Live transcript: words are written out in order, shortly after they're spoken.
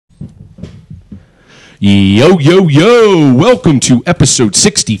Yo, yo, yo! Welcome to episode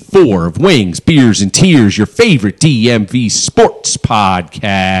 64 of Wings, Beers, and Tears, your favorite DMV sports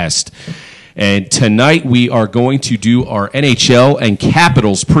podcast. And tonight we are going to do our NHL and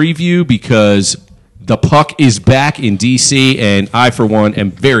Capitals preview because the puck is back in DC, and I, for one,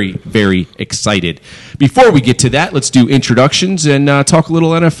 am very, very excited. Before we get to that, let's do introductions and talk a little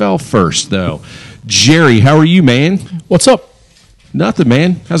NFL first, though. Jerry, how are you, man? What's up? Nothing,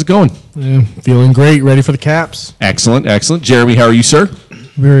 man. How's it going? Feeling great. Ready for the Caps. Excellent, excellent. Jeremy, how are you, sir?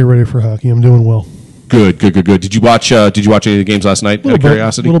 Very ready for hockey. I'm doing well. Good. Did you watch any of the games last night? Out of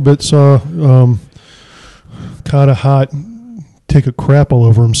curiosity, a little bit. Saw Kata Hot take a crap all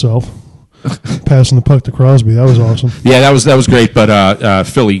over himself, passing the puck to Crosby. That was awesome. Yeah, that was great. But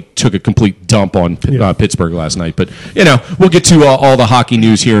Philly took a complete dump on Pittsburgh last night. But we'll get to all the hockey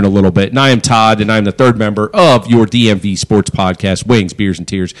news here in a little bit. And I am Todd, and I'm the third member of your DMV Sports Podcast, Wings, Beers, and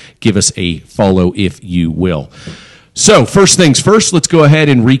Tears. Give us a follow if you will. So first things first, let's go ahead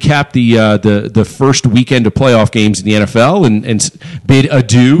and recap the first weekend of playoff games in the NFL and bid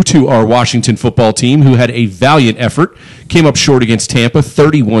adieu to our Washington football team, who had a valiant effort, came up short against Tampa,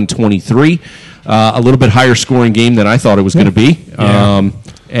 31-23, a little bit higher scoring game than I thought it was going to be. Yeah.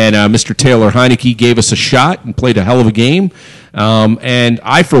 And Mr. Taylor Heineke gave us a shot and played a hell of a game. And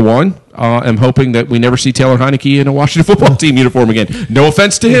I, for one, am hoping that we never see Taylor Heineke in a Washington football team uniform again. No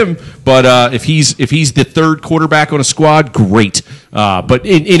offense to him, but if he's the third quarterback on a squad, great. But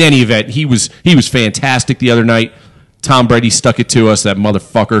in any event, he was fantastic the other night. Tom Brady stuck it to us, that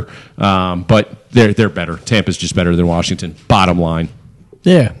motherfucker. But they're better. Tampa's just better than Washington. Bottom line.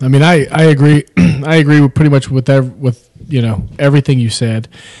 Yeah, I mean, I agree. I agree with pretty much with everything you said.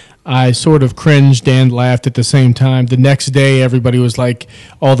 I sort of cringed and laughed at the same time. The next day, everybody was like,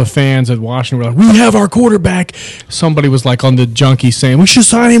 all the fans at Washington were like, we have our quarterback. Somebody was like on the junkie saying, we should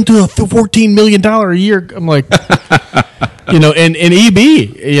sign him to a $14 million a year. I'm like, and EB,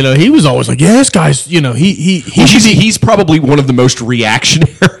 he was always like, yes, guys, he's probably one of the most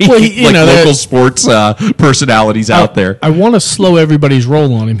reactionary local sports personalities out there. I want to slow everybody's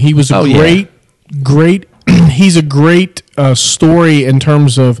roll on him. He was a great. He's a great story in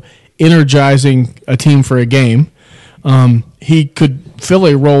terms of energizing a team for a game. He could fill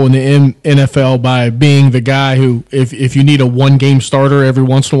a role in the NFL by being the guy who, if you need a one-game starter every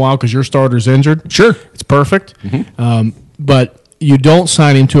once in a while because your starter's injured, sure, it's perfect. Mm-hmm. But you don't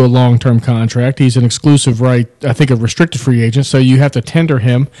sign him to a long-term contract. He's an exclusive right, I think, a restricted free agent, so you have to tender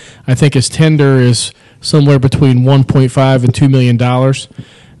him. I think his tender is somewhere between $1.5 and $2 million.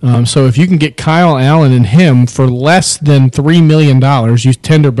 So if you can get Kyle Allen and him for less than $3 million, you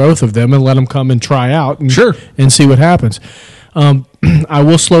tender both of them and let them come and try out and see what happens. I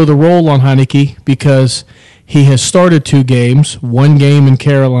will slow the roll on Heineke because he has started 2 games, one game in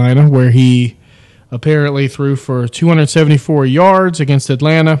Carolina where he apparently threw for 274 yards against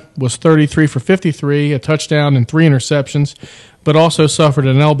Atlanta, was 33 for 53, a touchdown and 3 interceptions, but also suffered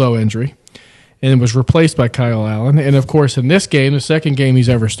an elbow injury and was replaced by Kyle Allen. And, of course, in this game, the second game he's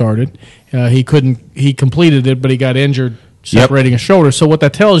ever started, he completed it, but he got injured separating his shoulder. So what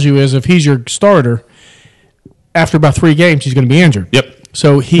that tells you is if he's your starter, after about 3 games, he's going to be injured. Yep.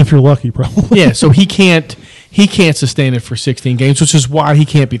 So if you're lucky, probably. Yeah, so he can't sustain it for 16 games, which is why he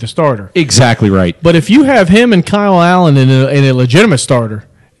can't be the starter. Exactly right. But if you have him and Kyle Allen in a legitimate starter,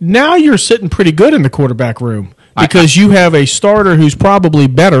 now you're sitting pretty good in the quarterback room because you have a starter who's probably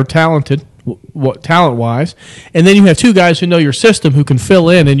better talented, talent-wise, and then you have 2 guys who know your system who can fill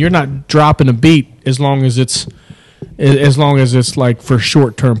in, and you're not dropping a beat as long as it's like for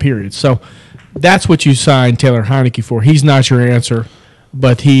short-term periods. So that's what you signed Taylor Heineke for. He's not your answer,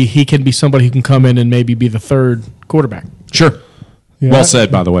 but he can be somebody who can come in and maybe be the third quarterback. Sure. Yeah, well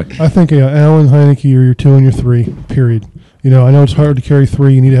said, by the way. I think Allen, Heineke are your 2 and your 3, period. I know it's hard to carry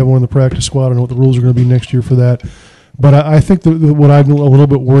 3. You need to have one in the practice squad. I don't know what the rules are going to be next year for that. But I think what I'm a little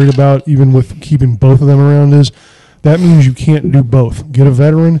bit worried about, even with keeping both of them around, is that means you can't do both. Get a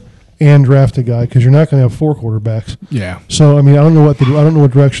veteran and draft a guy because you're not going to have 4 quarterbacks. Yeah. So I don't know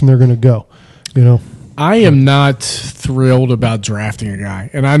what direction they're going to go. I am not thrilled about drafting a guy,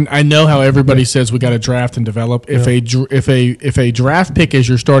 and I know how everybody says we got to draft and develop. If a draft pick is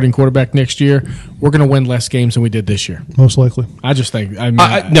your starting quarterback next year, we're going to win less games than we did this year. Most likely. I just think.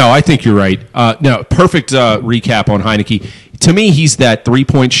 I think you're right. No, perfect recap on Heineke. To me, he's that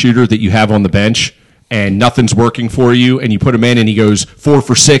 3-point shooter that you have on the bench, and nothing's working for you, and you put him in, and he goes 4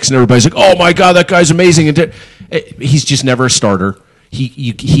 for 6, and everybody's like, "Oh my God, that guy's amazing!" And he's just never a starter.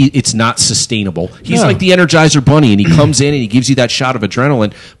 it's not sustainable. He's like the Energizer Bunny, and he comes in and he gives you that shot of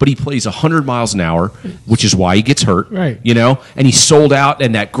adrenaline, but he plays 100 miles an hour, which is why he gets hurt. Right. And he sold out,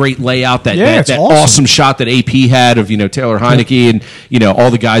 and that great layout, that awesome shot that AP had of Taylor Heineke and all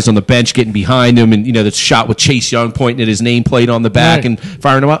the guys on the bench getting behind him, and the shot with Chase Young pointing at his nameplate on the back and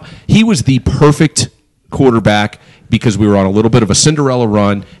firing him up. He was the perfect quarterback because we were on a little bit of a Cinderella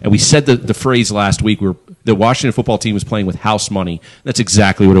run, and we said the phrase last week. The Washington football team was playing with house money. That's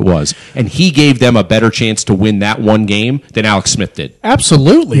exactly what it was. And he gave them a better chance to win that one game than Alex Smith did.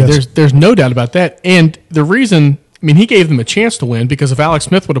 Absolutely. Yes. There's no doubt about that. And the reason, he gave them a chance to win because if Alex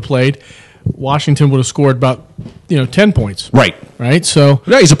Smith would have played, Washington would have scored about 10 points. Right. So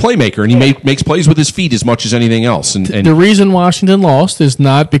yeah, he's a playmaker, and he makes plays with his feet as much as anything else. And the reason Washington lost is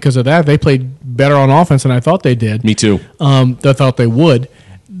not because of that. They played better on offense than I thought they did. Me too. I thought they would.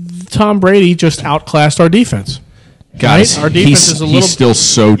 Tom Brady just outclassed our defense. Guys, our defense is he's still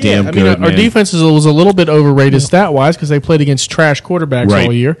so damn good. Our defense was a little bit overrated stat-wise because they played against trash quarterbacks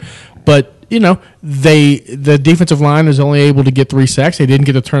all year. But the defensive line was only able to get 3 sacks. They didn't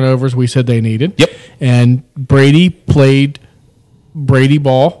get the turnovers we said they needed. Yep. And Brady played Brady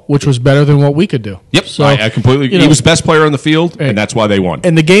ball, which was better than what we could do. Yep. So I completely. He was the best player on the field, and that's why they won.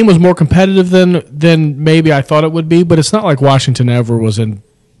 And the game was more competitive than maybe I thought it would be. But it's not like Washington ever was in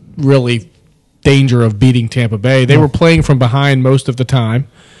really danger of beating Tampa Bay. They were playing from behind most of the time.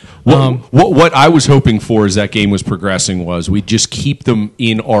 What I was hoping for as that game was progressing was we just keep them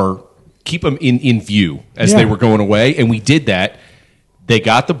in view as they were going away, and we did that. They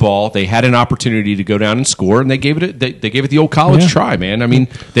got the ball. They had an opportunity to go down and score, and they gave it the old college try, man.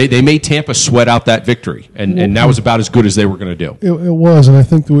 They made Tampa sweat out that victory, and that was about as good as they were going to do. It was, and I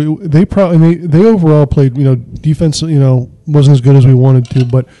think they overall played. Defense, wasn't as good as we wanted to,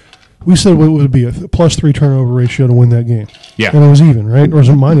 but we said what would be a +3 turnover ratio to win that game. Yeah, and it was even, right? Or was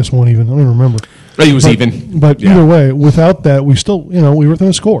it -1 even? I don't even remember. It was even. But either way, without that, we still, we were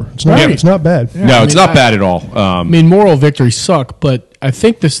going to score. It's not. It's not bad. Yeah, no, it's not bad at all. Moral victories suck, but I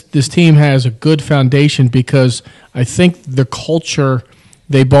think this team has a good foundation because I think the culture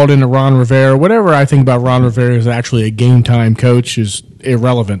they bought into Ron Rivera. Whatever I think about Ron Rivera is actually a game time coach is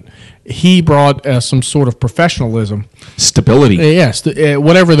irrelevant. He brought some sort of professionalism, stability. Yes,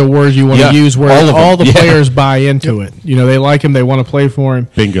 whatever the words you want to use, where all the players buy into it. They like him, they want to play for him.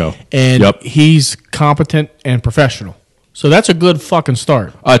 Bingo. And he's competent and professional. So that's a good fucking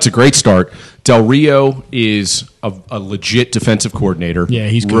start. It's a great start. Del Rio is a legit defensive coordinator. Yeah,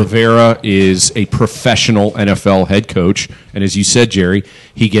 he's good. Rivera is a professional NFL head coach. And as you said, Jerry,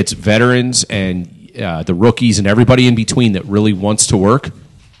 he gets veterans and the rookies and everybody in between that really wants to work.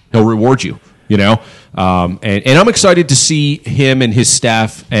 He'll reward you, and I'm excited to see him and his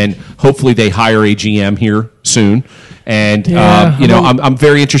staff, and hopefully they hire a GM here soon. And, I'm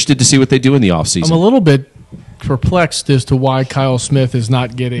very interested to see what they do in the offseason. I'm a little bit perplexed as to why Kyle Smith is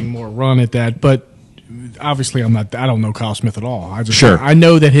not getting more run at that, but obviously I don't know Kyle Smith at all. I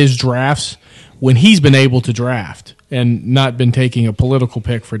know that his drafts, when he's been able to draft and not been taking a political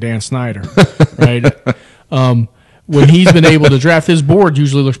pick for Dan Snyder, right? When he's been able to draft, his board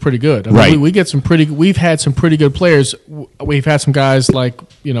usually looks pretty good. Right. We've had some pretty good players. We've had some guys like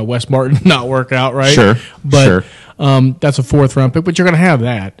Wes Martin not work out, right? Sure. But that's a 4th round pick. But you're going to have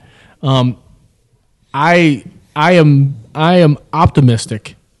that. I am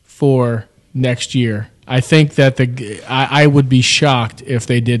optimistic for next year. I think that I would be shocked if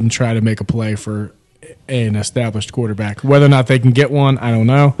they didn't try to make a play for an established quarterback. Whether or not they can get one, I don't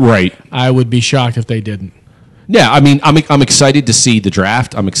know. Right. I would be shocked if they didn't. Yeah, I'm excited to see the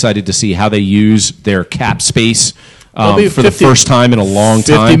draft. I'm excited to see how they use their cap space for the first time in a long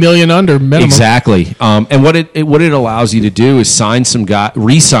time. $50 million under minimum. Exactly. And what it allows you to do is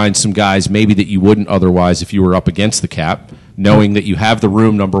re-sign some guys maybe that you wouldn't otherwise if you were up against the cap, knowing that you have the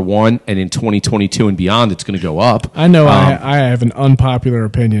room, number one, and in 2022 and beyond, it's going to go up. I know I have an unpopular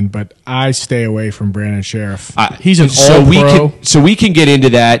opinion, but I stay away from Brandon Sheriff. He's an all-pro. So we can get into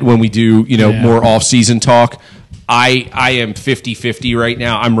that when we do more off-season talk. I am 50-50 right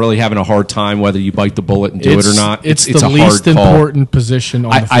now. I'm really having a hard time whether you bite the bullet and do it or not. It's the a least hard call. Important position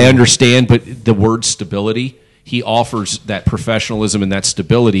on the field. I understand, but the word stability, he offers that professionalism and that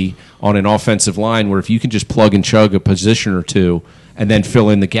stability on an offensive line where if you can just plug and chug a position or two and then fill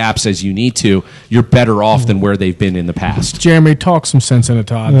in the gaps as you need to, you're better off than where they've been in the past. Jeremy, talk some sense into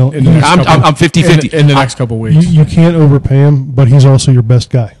Todd. I'm 50-50. In the next couple of weeks. You can't overpay him, but he's also your best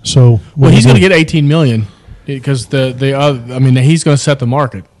guy. So he's going to get $18 million. Because he's going to set the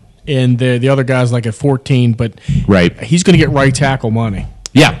market, and the other guy's like at 14, but right, he's going to get right tackle money.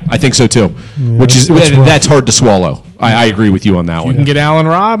 Yeah, I think so too. Which is that's hard to swallow. I agree with you on that You one. can get Allen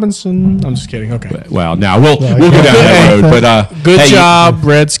Robinson. I'm just kidding. Okay. Well, now we'll go down that road. But Good job,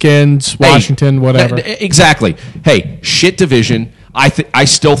 Redskins, Washington, whatever. Exactly. Hey, shit division. I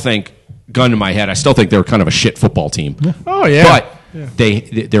still think, gun to my head, I still think they're kind of a shit football team. Oh yeah. But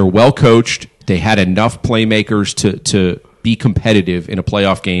they're well coached. They had enough playmakers to be competitive in a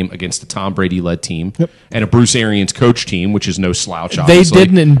playoff game against a Tom Brady-led team and a Bruce Arians coach team, which is no slouch, obviously. They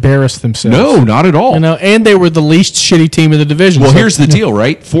didn't embarrass themselves. No, not at all. And they were the least shitty team in the division. Well, here's the deal,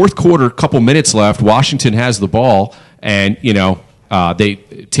 right? Fourth quarter, couple minutes left. Washington has the ball, and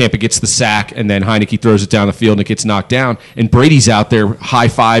Tampa gets the sack, and then Heineke throws it down the field, and it gets knocked down. And Brady's out there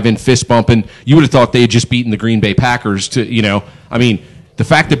high-fiving, fist-bumping. You would have thought they had just beaten the Green Bay Packers the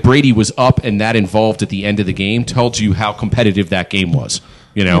fact that Brady was up and that involved at the end of the game tells you how competitive that game was.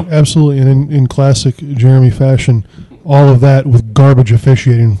 Absolutely, and in classic Jeremy fashion, all of that with garbage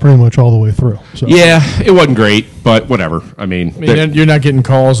officiating pretty much all the way through. So. Yeah, it wasn't great, but whatever. I mean, you're not getting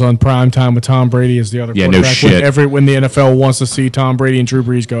calls on prime time with Tom Brady as the other quarterback. No shit. When the NFL wants to see Tom Brady and Drew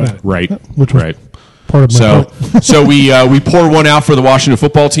Brees go ahead. Right. Which was part of my point. So we pour one out for the Washington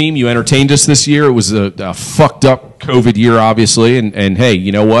football team. You entertained us this year. It was a fucked up COVID year, obviously, and hey,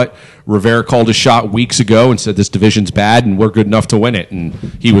 you know what? Rivera called a shot weeks ago and said this division's bad and we're good enough to win it, and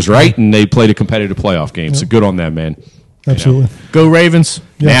he was right. And they played a competitive playoff game. So good on them, man. Absolutely. Go Ravens.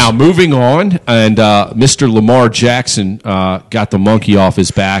 Yes. Now moving on, and Mr. Lamar Jackson got the monkey off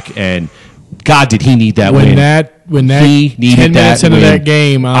his back, and God, did he need that win? When he needed 10 minutes into that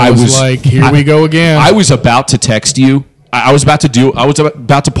game, I was like, here we go again. I was about to text you. I was about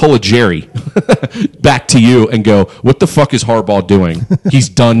to pull a Jerry back to you and go, what the fuck is Harbaugh doing? He's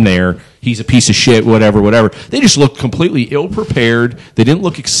done there. He's a piece of shit, whatever. They just looked completely ill-prepared. They didn't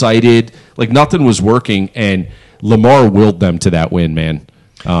look excited. Like nothing was working, and Lamar willed them to that win, man.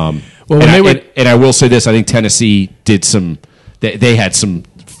 And I will say this, I think Tennessee did they had some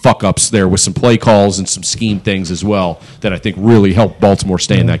fuck-ups there with some play calls and some scheme things as well that I think really helped Baltimore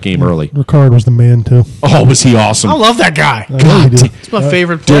stay in that game early. Ricard was the man, too. Oh, was he awesome? I love that guy. He's my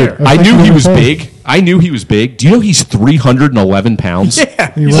favorite player. Dude, I knew he was big. Do you know he's 311 pounds?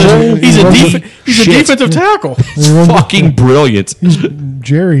 Yeah. He's a defensive tackle. Fucking brilliant. He's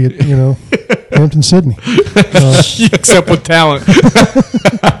Jerry at, Hampton, Sydney. Except with talent.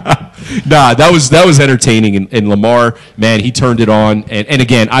 Nah, that was entertaining, and Lamar, man, he turned it on. And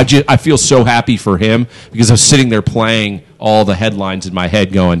again, I feel so happy for him because I was sitting there playing all the headlines in my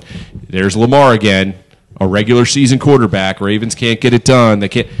head, going, "There's Lamar again, a regular season quarterback. Ravens can't get it done.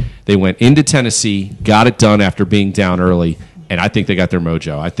 They went into Tennessee, got it done after being down early." And I think they got their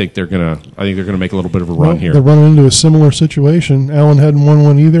mojo. I think they're gonna make a little bit of a run here. They're running into a similar situation. Allen hadn't won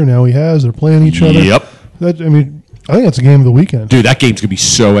one either. Now he has. They're playing each other. Yep. I think that's a game of the weekend. Dude, that game's gonna be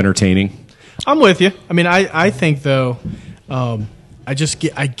so entertaining. I'm with you. I mean, I think though,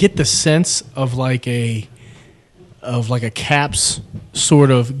 I get the sense of like a Caps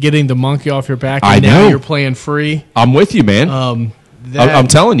sort of getting the monkey off your back. And now you're playing free. I'm with you, man. I'm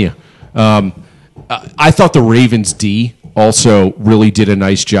telling you. I thought the Ravens D also really did a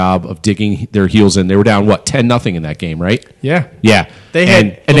nice job of digging their heels in. They were down 10-0 in that game, right? Yeah. They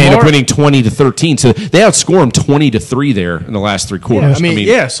ended up winning 20-13. So they outscored them 20-3 there in the last three quarters.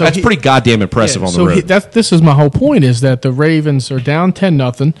 So that's pretty goddamn impressive on the road. This is my whole point: is that the Ravens are down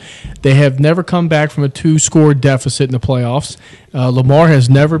 10-0. They have never come back from a 2-score deficit in the playoffs. Lamar has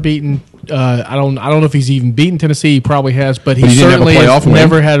never beaten. I don't know if he's even beaten Tennessee. He probably has, but he certainly has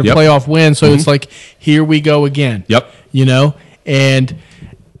never had a playoff win. So it's like, here we go again. Yep. And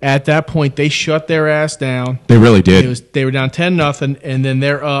at that point, they shut their ass down. They really did. They were down 10-0, and then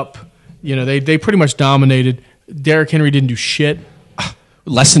they're up. They pretty much dominated. Derrick Henry didn't do shit.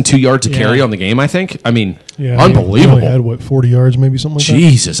 Less than 2 yards of carry on the game, I think. I mean, Yeah, unbelievable. He only had 40 yards, maybe something like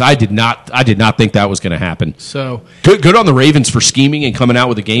Jesus, I did not think that was going to happen. So good on the Ravens for scheming and coming out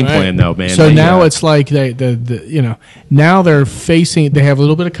with a game plan, though, man. So now it's like now they're facing. They have a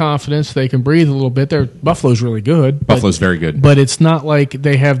little bit of confidence. They can breathe a little bit. Buffalo's really good. Buffalo's very good, but it's not like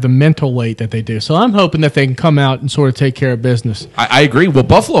they have the mental weight that they do. So I'm hoping that they can come out and sort of take care of business. I agree. Well,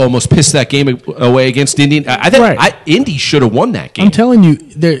 Buffalo almost pissed that game away against Indy. I think Indy should have won that game. I'm telling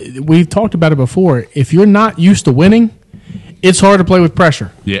you, we've talked about it before. If you're not used to winning, it's hard to play with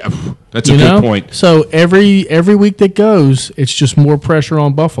pressure. Yeah, that's a good point. So every week that goes, it's just more pressure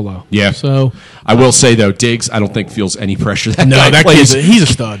on Buffalo. Yeah. So I will say though, Diggs, I don't think feels any pressure. That that plays. he's a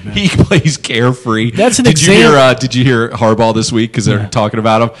stud, man. He plays carefree. That's an Did you hear Harbaugh this week because they're Yeah. talking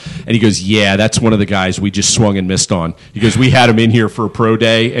about him? And he goes, "Yeah, that's one of the guys we just swung and missed on." He goes, "We had him in here for a pro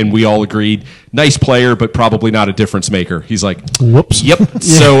day, and we all agreed, nice player, but probably not a difference maker." He's like, Whoops. "Yep."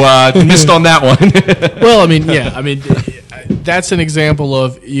 So missed on that one. Well, I mean, that's an example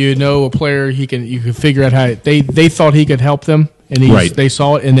of a player you can figure out how they thought he could help them, and they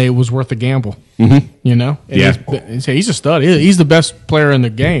saw it, and it was worth a gamble. Mm-hmm. And he's a stud. He's the best player in the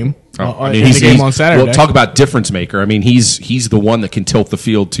game. In the game on Saturday. Well, talk about difference maker. I mean, he's the one that can tilt the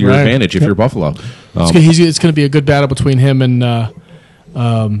field to your advantage if you're Buffalo. It's going to be a good battle between him and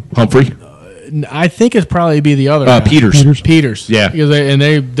Humphrey. I think it'd probably be the other guy. Peters. Yeah,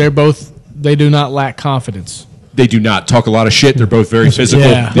 because they do not lack confidence. They do not talk a lot of shit. They're both very physical.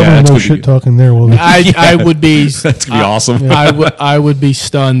 Yeah, that's no shit talking there. Will I would be. That's gonna be awesome. I would be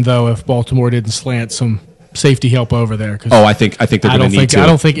stunned though if Baltimore didn't slant some safety help over there. I think they're going to need to. I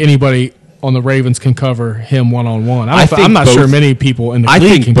don't think anybody on the Ravens can cover him one-on-one. I'm not both, sure many people in the league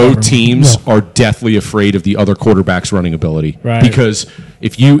can I think both cover teams are deathly afraid of the other quarterback's running ability. Right. Because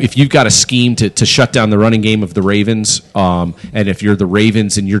if you've got a scheme to shut down the running game of the Ravens, and if you're the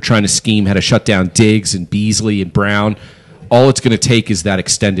Ravens and you're trying to scheme how to shut down Diggs and Beasley and Brown, all it's going to take is that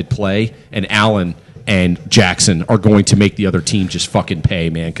extended play, and Allen and Jackson are going to make the other team just fucking pay,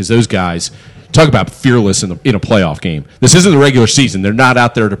 man, because those guys... Talk about fearless in a playoff game. This isn't the regular season. They're not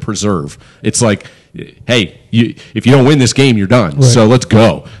out there to preserve. It's like, hey, if you don't win this game, you're done. Right. So let's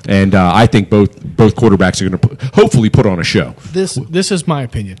go. And I think both quarterbacks are going to hopefully put on a show. This is my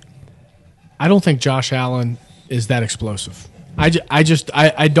opinion. I don't think Josh Allen is that explosive. I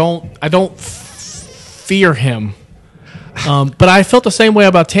don't fear him. But I felt the same way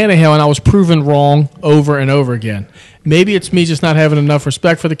about Tannehill, and I was proven wrong over and over again. Maybe it's me just not having enough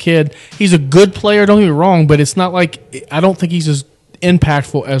respect for the kid. He's a good player, don't get me wrong, but it's not like I don't think he's as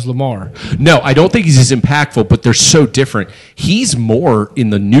impactful as Lamar. No, I don't think he's as impactful, but they're so different. He's more in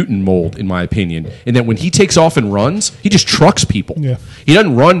the Newton mold, in my opinion, in that when he takes off and runs, he just trucks people. Yeah. He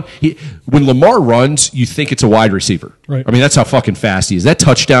doesn't run. When Lamar runs, you think it's a wide receiver. Right. I mean, that's how fucking fast he is. That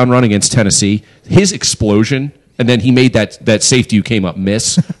touchdown run against Tennessee, his explosion... And then he made that safety who came up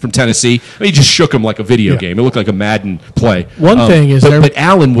miss from Tennessee. I mean, he just shook him like a video game. It looked like a Madden play. One thing is... But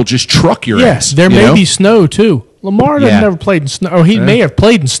Allen will just truck your ass. There may be snow, too. Lamar never played in snow. Or he may have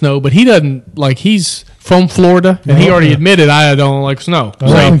played in snow, but he doesn't... Like, he's from Florida, and he already admitted, I don't like snow. I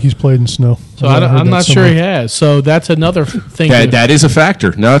don't think he's played in snow. So I'm not sure he has. So that's another thing. That is a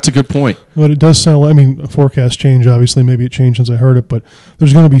factor. No, that's a good point. But it does sound like... I mean, forecast change, obviously. Maybe it changed since I heard it, but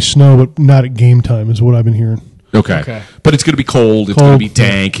there's going to be snow, but not at game time is what I've been hearing. Okay. But it's going to be cold. It's going to be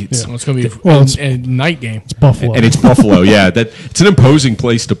dank. It's going to be a night game. It's Buffalo. And it's Buffalo, yeah. It's an imposing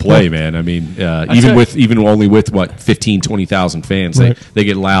place to play, man. I mean, even only with, 15, 20,000 fans, they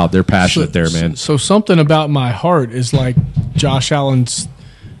get loud. They're passionate there, man. So something about my heart is like Josh Allen's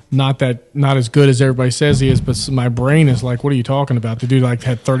not as good as everybody says he is, but my brain is like, what are you talking about? The dude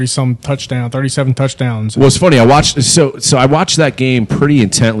had 37 touchdowns. Well, it's funny. I watched that game pretty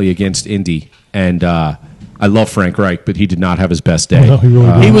intently against Indy, and I love Frank Reich, but he did not have his best day. No, he really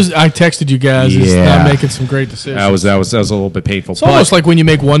didn't. He was. I texted you guys. He's not making some great decisions. That was a little bit painful. It's almost like when you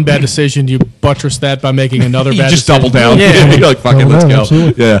make one bad decision, you buttress that by making another bad decision. You just double down. Yeah. You're like, fuck it, let's go.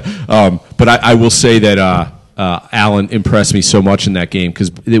 Absolutely. Yeah. But I will say that Allen impressed me so much in that game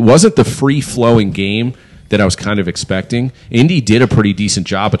because it wasn't the free-flowing game that I was kind of expecting. Indy did a pretty decent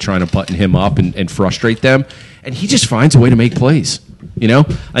job of trying to button him up and frustrate them, and he just finds a way to make plays. I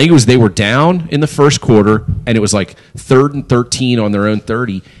think it was they were down in the first quarter, and it was like 3rd and 13 on their own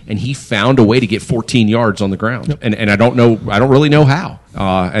 30, and he found a way to get 14 yards on the ground. Yep. And I don't really know how.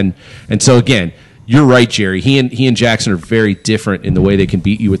 And so again, you're right, Jerry. He and Jackson are very different in the way they can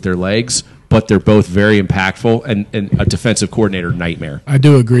beat you with their legs, but they're both very impactful and a defensive coordinator nightmare. I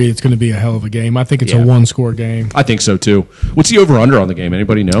do agree it's going to be a hell of a game. I think it's a one-score game. I think so, too. What's the over-under on the game?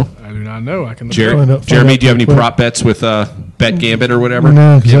 Anybody know? I do not know. I can Jeremy, do you have any prop bets with Bet Gambit or whatever?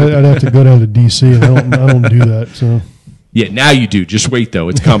 No, because I'd have to go down to D.C., and I don't do that. So yeah, now you do. Just wait, though.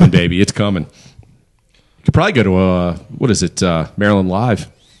 It's coming, baby. It's coming. You could probably go to, Maryland Live.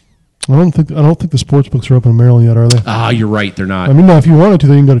 I don't think the sports books are open in Maryland yet, are they? Ah, you're right. They're not. I mean, no, if you wanted to,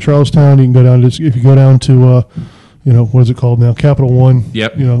 then you can go to Charlestown. You can go down to if you go down to what is it called now? Capital One.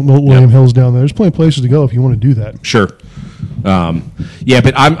 Yep. William Hill's down there. There's plenty of places to go if you want to do that. Sure. But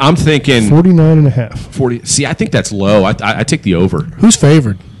I'm thinking 49.5. 40. See, I think that's low. I take the over. Who's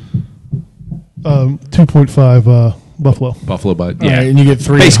favored? 2.5 Buffalo. but All yeah, right, and you get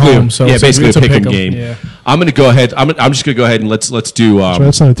 3 basically, at home. So basically it's a a pick 'em pick 'em. game. Yeah. I'm going to go ahead. I'm just going to go ahead and let's do. So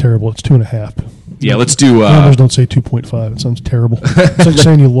that's not terrible. It's 2.5. Yeah, let's do. Numbers don't say 2.5. It sounds terrible. It's like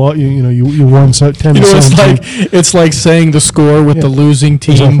saying you lost. You won 10 to You know, 17. it's like saying the score with the losing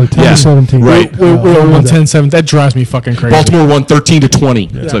team. Exactly, 10 Yeah. to 17. Right. We don't won do that. 10-7. That drives me fucking crazy. Baltimore won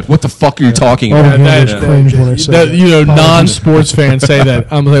 13-20. It's like, what the fuck are you talking All about? the that- gamblers cringe when I say That, that. non-sports fans say that.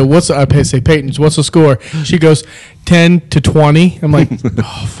 I'm like, I say, Peyton, what's the score? She goes 10-20. I'm like,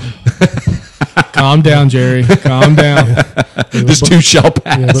 calm down, Jerry. Calm down. This too shall Yeah, but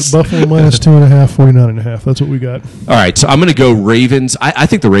pass. Buffalo minus 2.5, 49.5. That's what we got. All right, so I'm going to go Ravens. I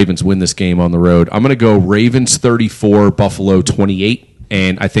think the Ravens win this game on the road. I'm going to go Ravens 34, Buffalo 28,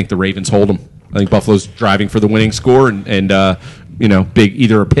 and I think the Ravens hold them. I think Buffalo's driving for the winning score, and big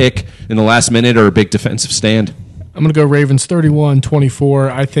either a pick in the last minute or a big defensive stand. I'm going to go Ravens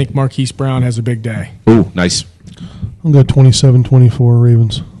 31-24. I think Marquise Brown has a big day. Ooh, nice, I'll go 27-24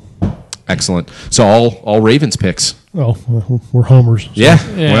 Ravens. excellent. So all Ravens picks. Oh, well, we're homers. So.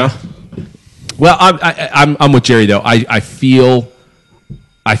 Yeah. Well, I'm with Jerry though. I feel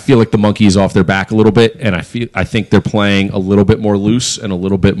like the monkey is off their back a little bit, and I think they're playing a little bit more loose and a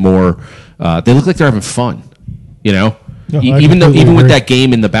little bit more. They look like they're having fun, you know. No, I Even completely with agree. that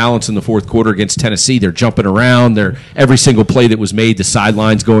game in the balance in the fourth quarter against Tennessee, they're jumping around. They're every single play that was made, the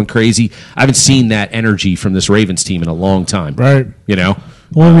sidelines going crazy. I haven't seen that energy from this Ravens team in a long time. Right. You know.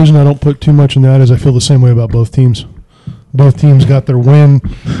 The only reason I don't put too much in that is I feel the same way about both teams. Both teams got their win.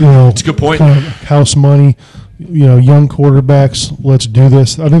 It's a good point. Kind of house money. Young quarterbacks. Let's do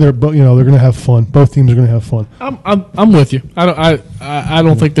this. I think they're going to have fun. Both teams are going to have fun. I'm with you. I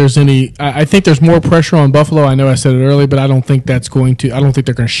don't think there's any. I think there's more pressure on Buffalo. I know I said it early, but I don't think that's going to. I don't think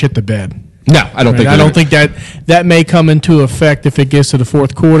they're going to shit the bed. No, I don't think. I don't think that may come into effect if it gets to the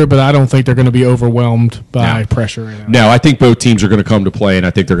fourth quarter, but I don't think they're going to be overwhelmed by pressure. Right now. No, I think both teams are going to come to play, and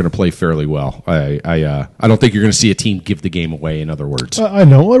I think they're going to play fairly well. I don't think you're going to see a team give the game away. In other words, I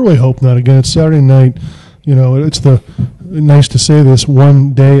know. I really hope not. Again, it's Saturday night. It's nice to say this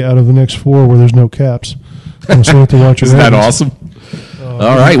one day out of the next 4 where the's no caps. So we have to watch isn't that Ravens. awesome?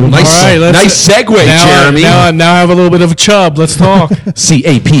 All right, well, nice segue, Jeremy. Now I have a little bit of a chub. Let's talk.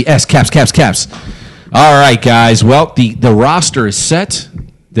 CAPS, caps. All right, guys. Well, the roster is set.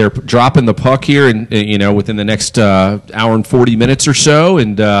 They're dropping the puck here, and within the next hour and 40 minutes or so.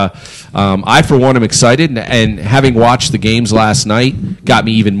 And I, for one, am excited. And having watched the games last night, got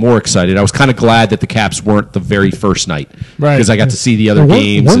me even more excited. I was kind of glad that the Caps weren't the very first night, right? Because I got to see the other There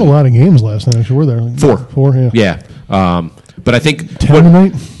games. weren't a lot of games last night. Actually, were there? Like 4, yeah. yeah. But I think 10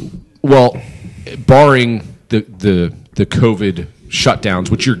 tonight. well, barring the COVID shutdowns,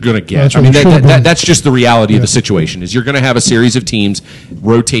 which you're going to get. That's I mean, what that's just the reality of the situation. Is you're going to have a series of teams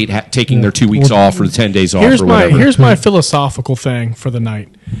rotate, taking their 2 weeks off or 10 days off or whatever. Here's my philosophical thing for the night.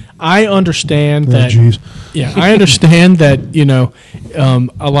 I understand that. Geez. Yeah, I understand that.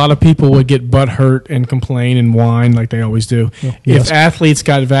 A lot of people would get butt hurt and complain and whine like they always do Yes. if athletes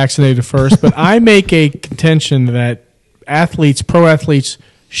got vaccinated first. But I make a contention that pro athletes,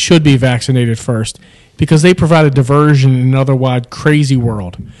 should be vaccinated first, because they provide a diversion in an otherwise crazy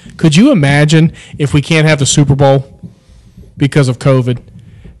world. Could you imagine if we can't have the Super Bowl because of COVID?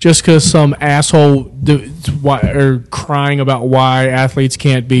 Just because some asshole are crying about why athletes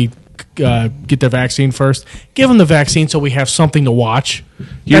can't get their vaccine first. Give them the vaccine so we have something to watch.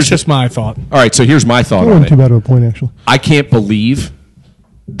 That's just my thought. All right, so here's my thought That on wasn't too it. bad of a point, actually. I can't believe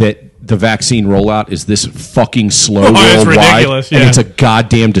that the vaccine rollout is this fucking slow it's worldwide, ridiculous, and yeah. it's a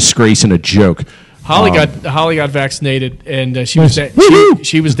goddamn disgrace and a joke. Holly got vaccinated, and she Nice.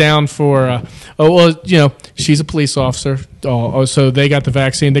 she was down for. She's a police officer. So they got the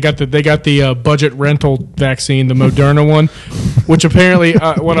vaccine. They got the budget rental vaccine, the Moderna one, which apparently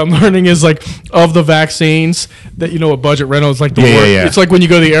what I'm learning is like of the vaccines that a budget rental is like the worst. yeah. It's like when you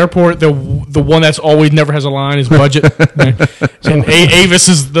go to the airport, the one that's always never has a line is budget, and Avis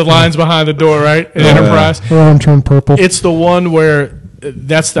is the lines behind the door, right? In Enterprise. Well, I'm turned purple. It's the one where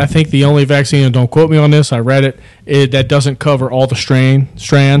that's, I think, the only vaccine, and don't quote me on this, I read it, that doesn't cover all the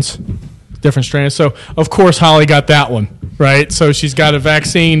strands, different strands. So, of course, Holly got that one, right? So she's got a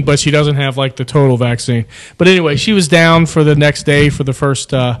vaccine, but she doesn't have, like, the total vaccine. But anyway, she was down for the next day for the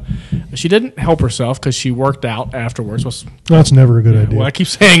first she didn't help herself because she worked out afterwards. That's never a good idea. Well, I keep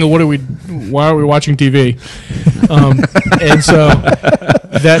saying, why are we watching TV? And so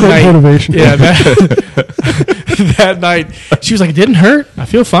that Great night, motivation. yeah, that night she was like, "It didn't hurt. I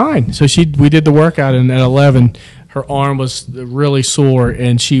feel fine." So we did the workout, and at 11, her arm was really sore,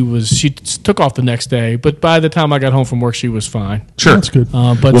 and she took off the next day. But by the time I got home from work, she was fine. Sure, that's good.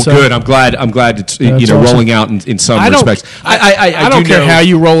 Good. I'm glad it's awesome. rolling out in some respects. I don't care how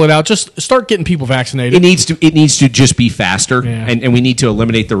you roll it out. Just start getting people vaccinated. It needs to just be faster, Yeah. and we need to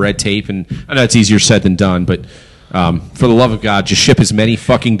eliminate the red tape. And I know it's easier said than done, but for the love of God, just ship as many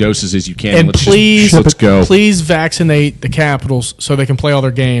fucking doses as you can. And let's go. Please vaccinate the Capitals so they can play all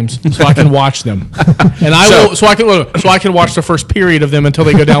their games, so I can watch them. And so I can watch the first period of them until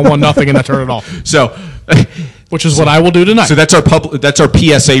they go down 1-0 and I turn it off. So, which is what I will do tonight. So that's our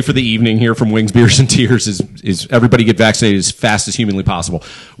PSA for the evening here from Wings, Beers, and Tears is everybody get vaccinated as fast as humanly possible.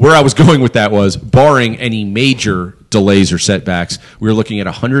 Where I was going with that was, barring any major delays or setbacks, we were looking at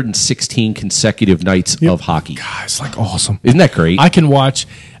 116 consecutive nights of hockey. God, it's like awesome. Isn't that great? I can watch.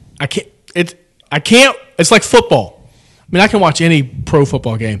 I can't. It's like football. I mean, I can watch any pro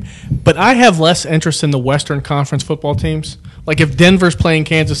football game, but I have less interest in the Western Conference football teams. Like if Denver's playing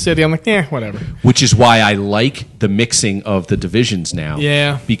Kansas City, I'm like, whatever. Which is why I like the mixing of the divisions now.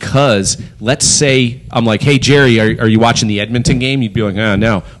 Yeah. Because let's say I'm like, hey, Jerry, are you watching the Edmonton game? You'd be like, oh,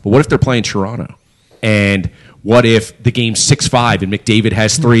 no. But what if they're playing Toronto? And what if the game's 6-5 and McDavid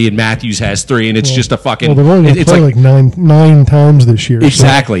has 3 and Matthews has 3 and it's just a fucking... Well, they're only going to play like nine times this year.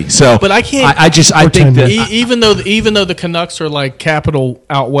 Exactly. So, but I can't... I think that... Even though the Canucks are like capital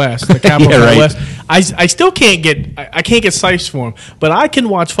out west, the capital out west, I still can't get... I can't get Sipes for them. But I can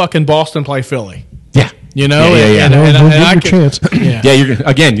watch fucking Boston play Philly. Yeah. You know? Yeah. And I can... chance. Yeah, you're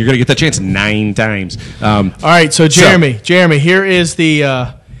going to get that chance 9 times. All right, so Jeremy, here is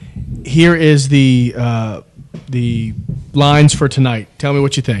the lines for tonight. Tell me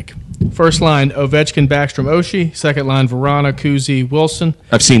what you think. First line, Ovechkin, Backstrom, Oshie. Second line, Verana, Kuzi, Wilson.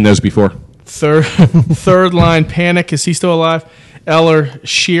 I've seen those before. Third line, Panic. Is he still alive? Eller,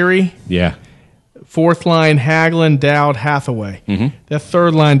 Sheary. Yeah. Fourth line, Hagelin, Dowd, Hathaway. Mm-hmm. That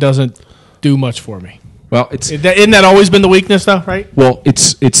third line doesn't do much for me. Well, isn't that always been the weakness, though? Right? Well,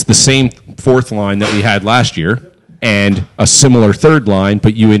 it's the same fourth line that we had last year. And a similar third line,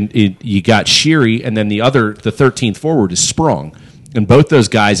 but you got Sheary, and then the 13th forward is Sprong, and both those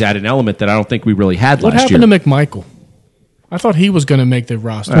guys add an element that I don't think we really had last year. What happened to McMichael? I thought he was going to make the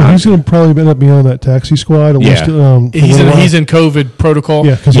roster. He's going to probably end up being on that taxi squad. Yeah. He's in COVID protocol.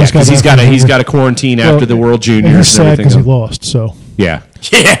 Yeah, because he's got a quarantine after the World Juniors. He's sad because he lost. So yeah,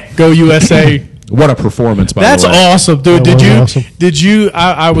 go USA. What a performance! By That's the way, awesome, dude. Did you?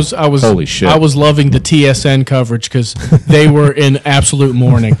 I was. Holy shit! I was loving the TSN coverage because they were in absolute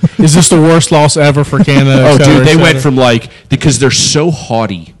mourning. Is this the worst loss ever for Canada? Oh, dude, they went from because they're so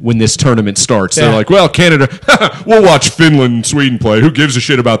haughty when this tournament starts. Yeah. They're like, well, Canada, we'll watch Finland and Sweden play. Who gives a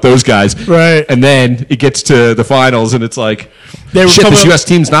shit about those guys? Right. And then it gets to the finals, and it's like, this U.S.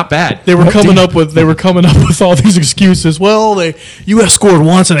 team's not bad. They were coming up with all these excuses. Well, the U.S. scored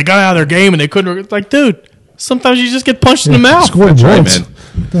once and they got out of their game and they couldn't. Like, dude, sometimes you just get punched in the mouth. Scored once. Right, man.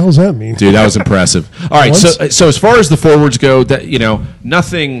 What the hell does that mean? Dude, that was impressive. All right, so as far as the forwards go, that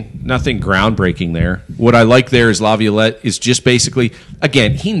nothing groundbreaking there. What I like there is Laviolette is just basically,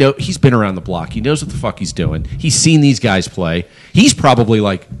 again, he's been around the block. He knows what the fuck he's doing. He's seen these guys play. He's probably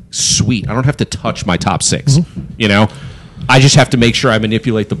like, sweet, I don't have to touch my top 6. Mm-hmm. I just have to make sure I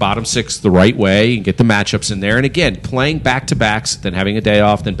manipulate the bottom 6 the right way and get the matchups in there. And again, playing back-to-backs, then having a day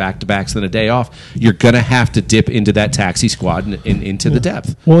off, then back-to-backs, then a day off, you're going to have to dip into that taxi squad and into the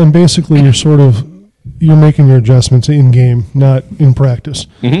depth. Well, and basically you're making your adjustments in-game, not in practice.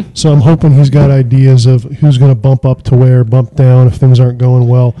 Mm-hmm. So I'm hoping he's got ideas of who's going to bump up to where, bump down if things aren't going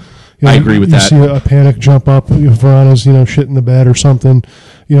well. I agree with that. You see a Panic jump up, if Verana's shit in the bed or something,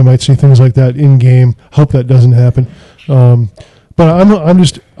 might see things like that in-game. Hope that doesn't happen. But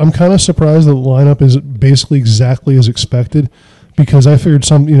I'm kind of surprised that the lineup is basically exactly as expected, because I figured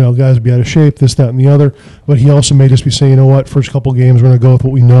some guys would be out of shape, this, that, and the other. But he also may just be saying, first couple games we're going to go with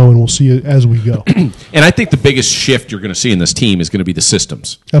what we know, and we'll see it as we go. And I think the biggest shift you're going to see in this team is going to be the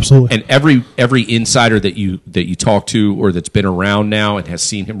systems. Absolutely. And every insider that you talk to or that's been around now and has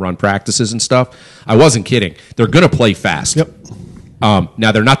seen him run practices and stuff, I wasn't kidding. They're going to play fast. Yep.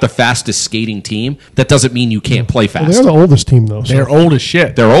 Now, they're not the fastest skating team. That doesn't mean you can't play fast. Well, they're the oldest team, though. So. They're old as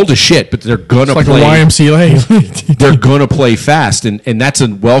shit. They're old as shit, but they're going to play. It's like a YMCA. They're going to play fast, and that's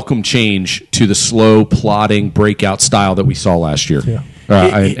a welcome change to the slow, plodding, breakout style that we saw last year. Yeah.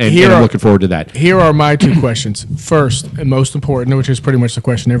 And I'm looking forward to that. Here are my 2 questions. First, and most important, which is pretty much the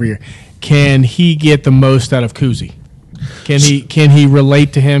question every year, can he get the most out of Kuzi? Can he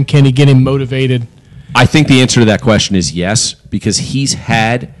relate to him? Can he get him motivated? I think the answer to that question is yes, because he's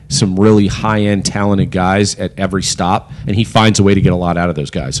had some really high-end talented guys at every stop, and he finds a way to get a lot out of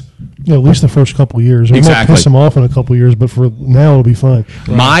those guys. Yeah, at least the first couple of years. It might Exactly. piss him off in a couple of years, but for now it'll be fine.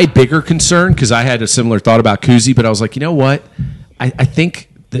 My bigger concern, because I had a similar thought about Kuzi, but I was like, you know what? I think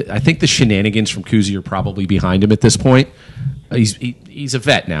the shenanigans from Kuzi are probably behind him at this point. He's a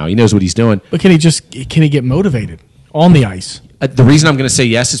vet now. He knows what he's doing. But can he get motivated on the ice? The reason I'm going to say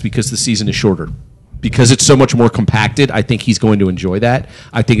yes is because the season is shorter. Because it's so much more compacted, I think he's going to enjoy that.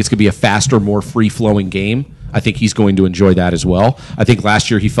 I think it's going to be a faster, more free-flowing game. I think he's going to enjoy that as well. I think last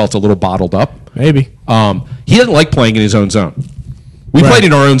year he felt a little bottled up. Maybe. He doesn't like playing in his own zone. We played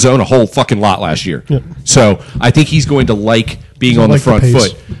in our own zone a whole fucking lot last year. Yep. So I think he's going to like being on the like the front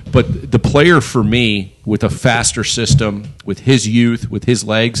pace. foot. But the player for me, with a faster system, with his youth, with his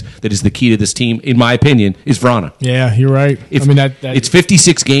legs, that is the key to this team, in my opinion, is Vrana. Yeah, you're right. If, I mean, that it's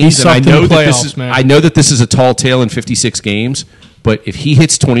 56 games, he and I sucked in know the that this playoffs, is man. I know that this is a tall tale in 56 games. But if he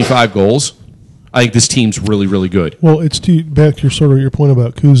hits 25 goals, I think this team's really, really good. Well, it's back to your point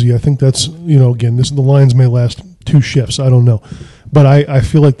about Kuzi. I think that's, again, the lines may last 2 shifts. I don't know. But I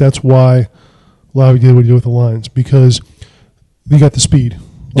feel like that's why Lowry did what he did with the lines, because you got the speed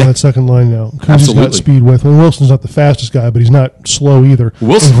on that second line now. Kuzi's Absolutely. got speed with him. Wilson's not the fastest guy, but he's not slow either.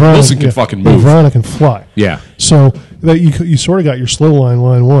 Wilson- And Wilson can fucking move. Vrana can fly. Yeah. So that you sort of got your slow line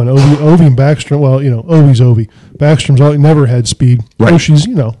one. Ovi and Backstrom. Well, Ovi's Ovi. Backstrom's never had speed. Right. Oshie's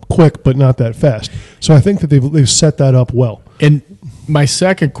quick, but not that fast. So I think that they've set that up well. And my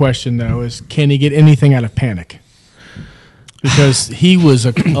second question, though, is can he get anything out of Panic? Because he was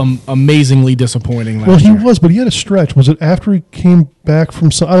amazingly disappointing last Well, he year. was, but he had a stretch. Was it after he came back from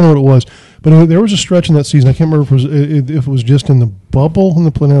I don't know what it was, but there was a stretch in that season. I can't remember if it was just in the bubble in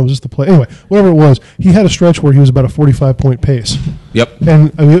the play. No, it was just the play. Anyway, whatever it was, he had a stretch where he was about a 45-point pace, Yep.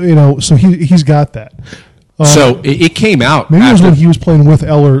 and so he's got that. So it came out. Maybe it was after- when he was playing with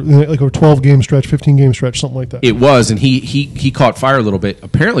Eller, like a 12-game stretch, 15-game stretch, something like that. It was, and he caught fire a little bit.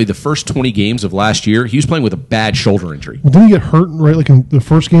 Apparently, the first 20 games of last year, he was playing with a bad shoulder injury. Well, didn't he get hurt right, like in the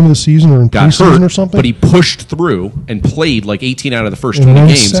first game of the season or in Got preseason hurt, or something? but he pushed through and played like 18 out of the first And 20 then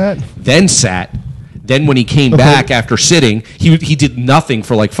games. Then sat. Then when he came back after sitting, he did nothing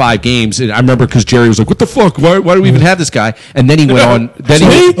for like 5 games. And I remember because Jerry was like, "What the fuck? Why do we even have this guy?" And then he went on. Then he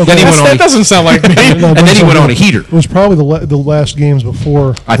went on. That doesn't sound like me. No, and then he went on a heater. It was probably the last games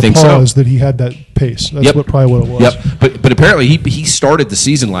before I the think so. pause that he had that pace. That's probably what it was. Yep. But apparently he started the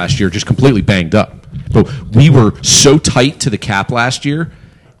season last year just completely banged up. But we were so tight to the cap last year,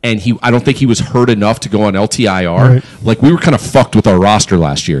 and I don't think he was hurt enough to go on LTIR. Right. Like we were kind of fucked with our roster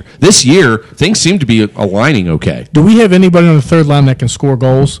last year. This year things seem to be aligning okay. Do we have anybody on the third line that can score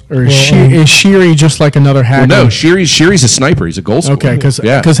goals, or is Well, Sheary just like another Well, Hagelin? no, Sheary's a sniper. He's a goal scorer. Okay, because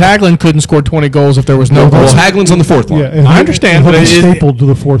yeah. Hagelin couldn't score 20 goals if there was no Well, goals. Hagelin's on the fourth line. Yeah, and I understand, but but he's it- stapled to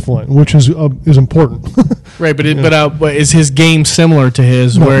the fourth line, which is important. Right, but is his game similar to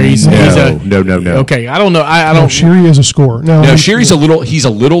his where he's No, he's a no. Okay, I don't know. I No, don't. Sheary is a scorer. No, No, Sheary's he's a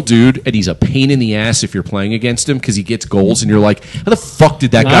little dude, and he's a pain in the ass if you're playing against him because he gets goals, and you're like, how the fuck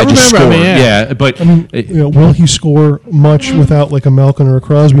did that guy just remember, score? I mean, yeah. But will he score much without like a Malkin or a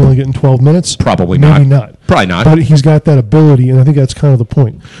Crosby only getting 12 minutes? Probably Maybe not. not. Probably not. But he's got that ability, and I think that's kind of the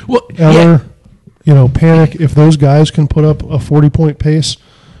point. well, Eller, Panic, if those guys can put up a 40-point pace,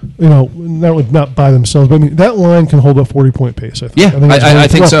 not by themselves, but I mean, that line can hold a 40-point pace, I think. Yeah, that's I really-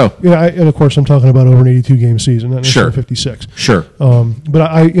 think so. Yeah, and of course, I'm talking about over an 82-game season, not necessarily Sure. 56. Sure.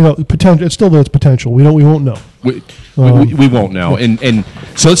 But potential. It's still its potential. We won't know. We won't know. And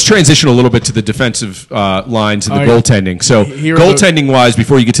so let's transition a little bit to the defensive lines and the All right. goaltending. So Here are goaltending-wise,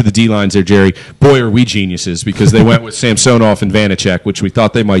 before you get to the D lines there, Jerry, boy, are we geniuses because they went with Samsonov and Vanacek, which we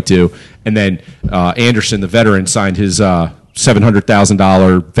thought they might do. And then Anderson, the veteran, signed his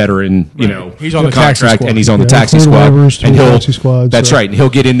 $700,000 veteran, He's on the taxi contract, squad. and he's on the Yeah, taxi cleared squad. waivers to And the he'll taxi squad, that's so- right, and he'll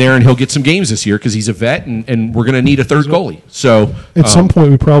get in there and he'll get some games this year because he's a vet, and we're going to need a third goalie. So At some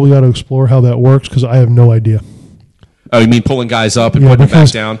point, we probably ought to explore how that works because I have no idea. oh, you mean pulling guys up and Yeah, putting them back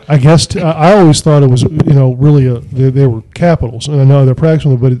because down? I guess I always thought it was really they were Capitals, and I know they're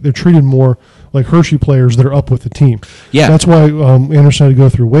practicing, but they're treated more like Hershey players that are up with the team. Yeah. That's why Anderson had to go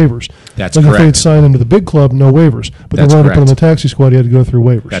through waivers. That's like if they correct. had signed him to the big club, no waivers. But That's they wanted to put him on the correct. taxi squad, he had to go through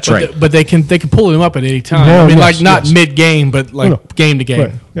waivers. That's But right. but they can pull him up at any time. Now, I mean, yes, like not yes. mid game, but like No. game to game.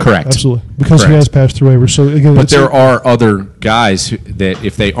 Right. Yeah, Correct. Absolutely. Because Correct. he has passed through waivers. So again, But it's- there are other guys that,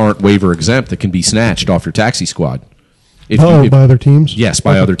 if they aren't waiver exempt, that can be snatched off your taxi squad. If by other teams. Yes,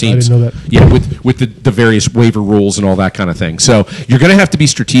 by Okay, other teams. I didn't know that. Yeah, with the various waiver rules and all that kind of thing. So you're going to have to be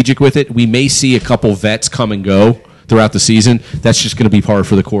strategic with it. We may see a couple vets come and go throughout the season. That's just going to be par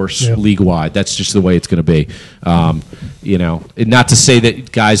for the course Yeah. league wide. That's just the way it's going to be. And not to say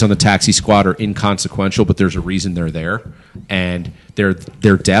that guys on the taxi squad are inconsequential, but there's a reason they're there, and their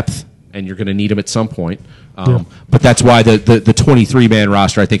depth and you're going to need him at some point. But that's why the 23-man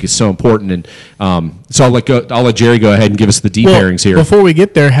roster, I think, is so important. And so I'll let Jerry go ahead and give us the deep pairings here. Before we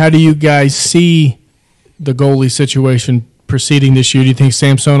get there, how do you guys see the goalie situation proceeding this year? Do you think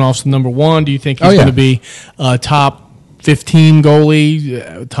Samsonov's the number one? Do you think he's going to be top 15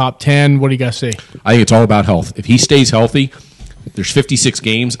 goalie, top 10? What do you guys see? I think it's all about health. If he stays healthy, there's 56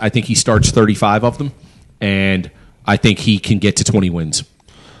 games. I think he starts 35 of them, and I think he can get to 20 wins.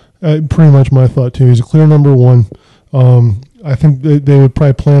 Pretty much my thought, too. He's a clear number one. I think they would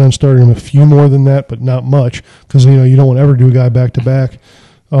probably plan on starting him a few more than that, but not much, because you don't want to ever do a guy back-to-back.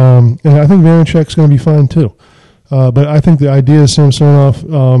 And I think Vanecek's going to be fine, too. But I think the idea is Samsonov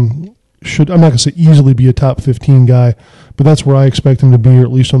should, I'm not going to say easily be a top 15 guy, but that's where I expect him to be, or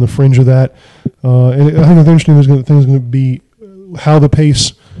at least on the fringe of that. And I think the interesting thing is going to be how the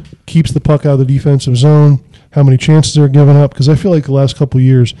pace keeps the puck out of the defensive zone, how many chances they're giving up, because I feel like the last couple of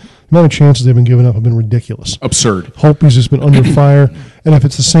years, the amount of chances they've been giving up have been ridiculous. Absurd. Holtby's just been under fire, and if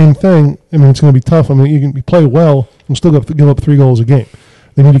it's the same thing, I mean, it's going to be tough. I mean, you play well and still give up 3 goals a game.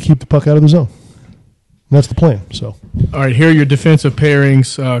 They need to keep the puck out of the zone. And that's the plan. So, all right, here are your defensive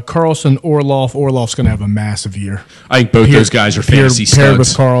pairings: Carlson, Orlov. Orlov's going to have a massive year. I think both those guys are fantasy paired with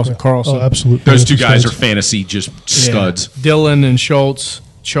studs. Carlson. Oh, absolutely. Those two guys are fantasy studs. Dylan and Schultz,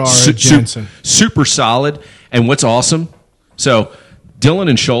 Chara, Jensen. Super solid. And what's awesome, so Dylan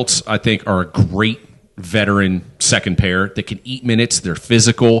and Schultz, I think, are a great veteran second pair that can eat minutes. They're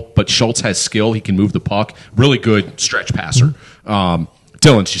physical, but Schultz has skill. He can move the puck. Really good stretch passer.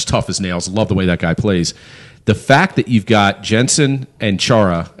 Dylan's just tough as nails. Love the way that guy plays. The fact that you've got Jensen and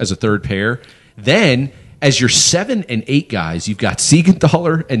Chara as a third pair, then as your 7 and 8 guys, you've got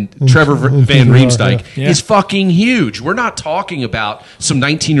Siegenthaler and Trevor Van Riemsdyk is fucking huge. We're not talking about some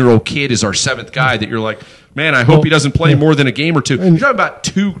 19-year-old kid as our 7th guy that you're like, man, I hope he doesn't play more than a game or two. You're talking about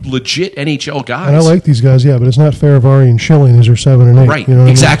 2 legit NHL guys. And I like these guys, but it's not Faravari and Schilling as your 7 and 8. Right, you know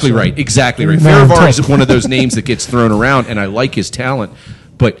exactly right. Faravari is one of those names that gets thrown around, and I like his talent.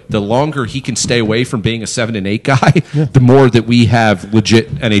 But the longer he can stay away from being a 7 and 8 guy, the more that we have legit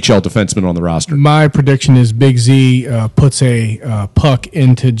NHL defensemen on the roster. My prediction is Big Z puts a puck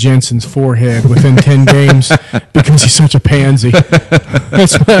into Jensen's forehead within 10 games because he's such a pansy.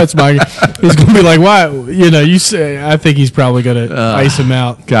 That's my. He's going to be like, why? You say. I think he's probably going to ice him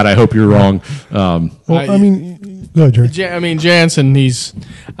out. God, I hope you're wrong. Well, I mean, go ahead, Jerry. Jansen.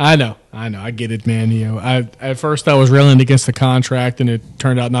 I know. I get it, man. At first I was railing against the contract, and it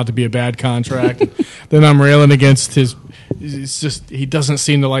turned out not to be a bad contract. Then I'm railing against his. It's just he doesn't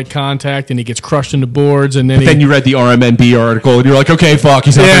seem to like contact, and he gets crushed into boards. And then you read the RMNB article, and you're like, okay, fuck,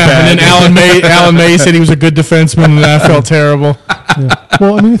 he's not that bad. And then Alan May said he was a good defenseman, and I felt terrible. Yeah.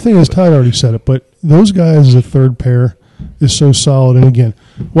 Well, I mean, the thing is, Todd already said it, but those guys as a third pair is so solid. And again,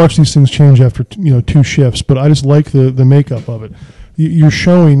 watch these things change after 2 shifts. But I just like the makeup of it. You're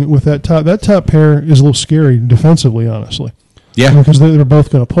showing with that top pair is a little scary defensively, honestly. Yeah. Because they're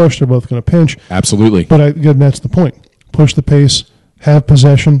both going to push, they're both going to pinch. Absolutely. But again, that's the point. Push the pace, have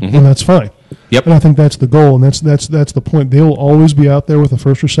possession, and that's fine. Yep. And I think that's the goal, and that's the point. They'll always be out there with the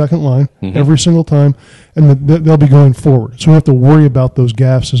first or second line every single time, and they'll be going forward. So we don't have to worry about those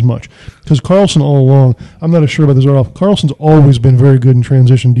gaffes as much. Because Carlson all along, I'm not as sure about this at all. Carlson's always been very good in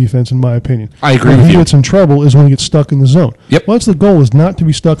transition defense, in my opinion. I agree with you. When he gets in trouble is when he gets stuck in the zone. Yep. Well, that's the goal, is not to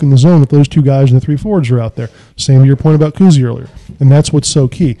be stuck in the zone if those 2 guys and the 3 forwards are out there. Same to your point about Kuzi earlier. And that's what's so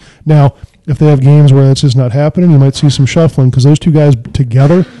key. Now, if they have games where that's just not happening, you might see some shuffling, because those 2 guys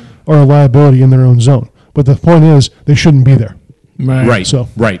together are a liability in their own zone. But the point is, they shouldn't be there. Right.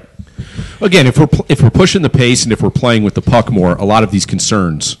 Right. Again, if we're pushing the pace and if we're playing with the puck more, a lot of these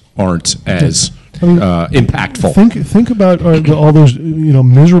concerns aren't as impactful. Think about all those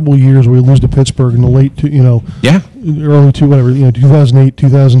miserable years where we lose to Pittsburgh in the late early 2008,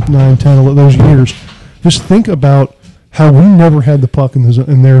 2009, 10, those years. Just think about how we never had the puck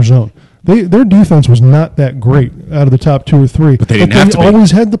in their zone. Their defense was not that great out of the top 2 or 3, but they didn't have to be. Always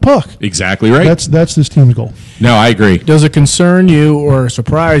had the puck. Exactly right. That's this team's goal. No, I agree. Does it concern you or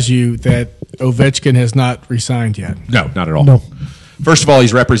surprise you that Ovechkin has not re-signed yet? No, not at all. No. First of all,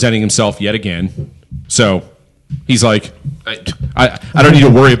 he's representing himself yet again, so he's like, I don't need to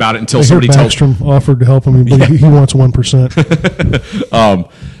worry about it until somebody tells me. Backstrom offered to help him, but he wants 1%.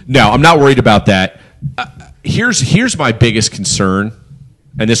 No, I'm not worried about that. Here's my biggest concern.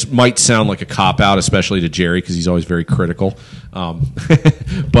 And this might sound like a cop-out, especially to Jerry, because he's always very critical.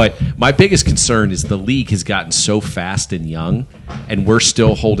 But my biggest concern is the league has gotten so fast and young, and we're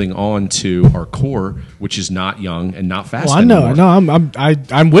still holding on to our core, which is not young and not fast anymore.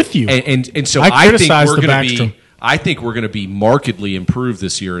 I'm with you. And so I think we're going to be I think we're going to be markedly improved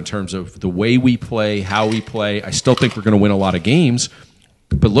this year in terms of the way we play, how we play. I still think we're going to win a lot of games.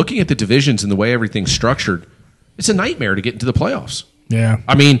 But looking at the divisions and the way everything's structured, it's a nightmare to get into the playoffs. Yeah.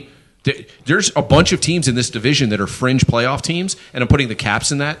 I mean, there's a bunch of teams in this division that are fringe playoff teams, and I'm putting the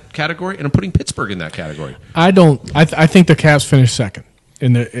Caps in that category, and I'm putting Pittsburgh in that category. I think the Caps finished second.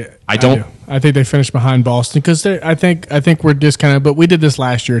 I don't. I think they finished behind Boston because I think we're discounted, but we did this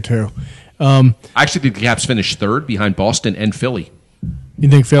last year too. I actually think the Caps finished third behind Boston and Philly. You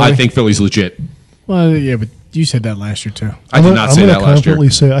think Philly? I think Philly's legit. Well, yeah, but you said that last year too. I did not say that last year. I'm going to confidently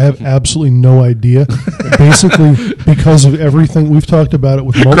say I have absolutely no idea. Basically, because of everything we've talked about it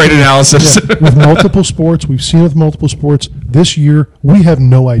with great analysis with multiple sports, we've seen it with multiple sports. This year, we have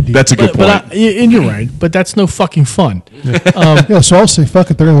no idea. That's a good point. And you're right, but that's no fucking fun. So I'll say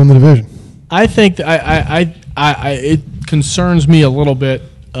fuck it. They're going to win the division. I think it concerns me a little bit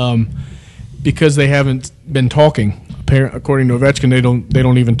because they haven't been talking. According to Ovechkin, they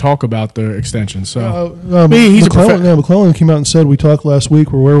don't even talk about the extension. So he's McClellan came out and said we talked last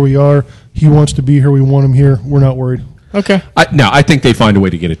week. We're where we are. He wants to be here. We want him here. We're not worried. Okay. I think they find a way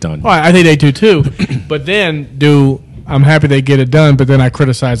to get it done. Well, I think they do too. But then I'm happy they get it done. But then I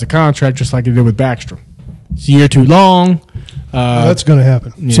criticize the contract just like they did with Backstrom. It's a year too long. That's going to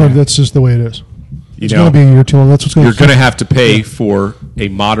happen. Yeah. So that's just the way it is. It's going to be a year too long. That's what's going to. You're going to have to pay for a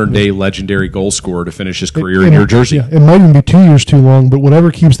modern day legendary goal scorer to finish his career in your jersey. Yeah, it might even be 2 years too long, but whatever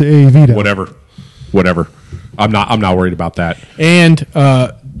keeps the AAV down. Whatever. I'm not worried about that. And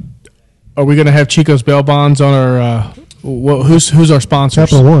are we going to have Chico's bail bonds on our? Who's our sponsors?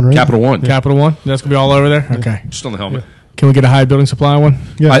 Capital One, right? Capital One. Capital One. That's going to be all over there. Okay. Just on the helmet. Can we get a High Building Supply one?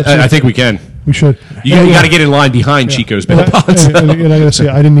 Yeah, I think we can. We should. You got to get in line behind Chico's bail bonds. And I got to say,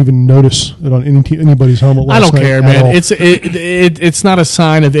 I didn't even notice it on anybody's helmet last night. I don't care, man. It's not a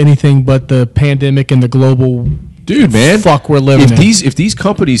sign of anything but the pandemic and the global fuck we're living in. If these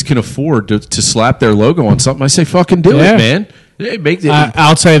companies can afford to slap their logo on something, I say fucking do it, man.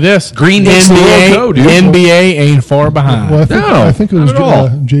 I'll say this: Green NBA, dude. NBA ain't far behind. Well, I think it was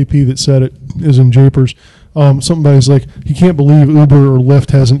JP that said it, is in Japers. Somebody's like, he can't believe Uber or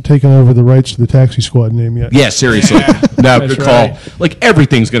Lyft hasn't taken over the rights to the Taxi Squad name yet. Yeah, seriously. No, good call. Right. Like,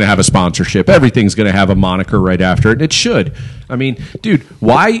 everything's going to have a sponsorship. Everything's going to have a moniker right after it, and it should. I mean, dude,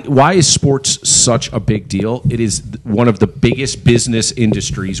 why is sports such a big deal? It is one of the biggest business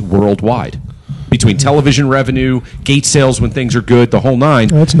industries worldwide. Between television revenue, gate sales when things are good, the whole nine.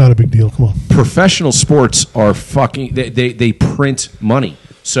 That's not a big deal. Come on. Professional sports are fucking... They print money.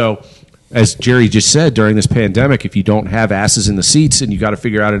 So... As Jerry just said, during this pandemic, if you don't have asses in the seats and you got to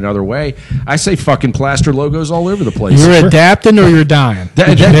figure out another way, I say fucking plaster logos all over the place. You're adapting or you're dying. There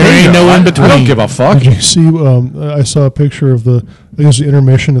ain't no in between. I don't give a fuck. Did you see? I saw a picture of the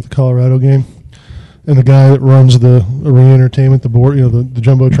intermission at the Colorado game, and the guy that runs the arena entertainment, the board, the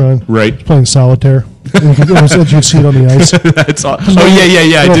jumbotron, right, playing solitaire. You could see it on the ice. That's awesome.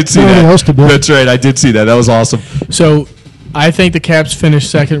 Yeah. I did see that. That's right. I did see that. That was awesome. So. I think the Caps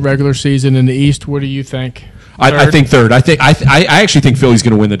finished second regular season in the East. What do you think? I think third. I actually think Philly's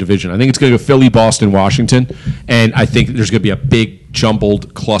going to win the division. I think it's going to go Philly, Boston, Washington, and I think there's going to be a big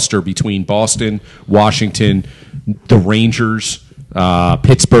jumbled cluster between Boston, Washington, the Rangers,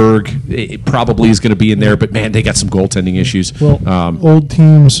 Pittsburgh. It probably is going to be in there, but man, they got some goaltending issues. Well, old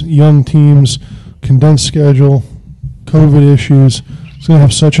teams, young teams, condensed schedule, COVID issues. It's going to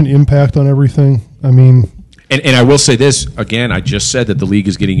have such an impact on everything. I mean. And I will say this, again, I just said that the league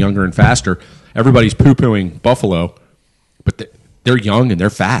is getting younger and faster. Everybody's poo-pooing Buffalo, but they're young and they're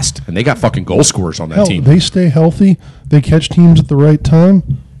fast, and they got fucking goal scorers on that team. They stay healthy. They catch teams at the right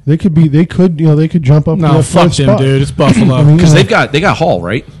time. They could jump up. No, fuck them, dude. It's Buffalo. Because they got Hall,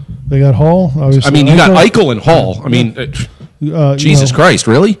 right? They got Hall. You got Eichel and Hall. I mean, Jesus Christ,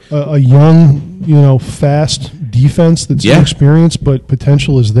 really? A young, fast defense that's inexperienced, but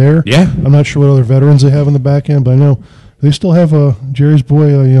potential is there. Yeah. I'm not sure what other veterans they have in the back end, but I know they still have Jerry's boy,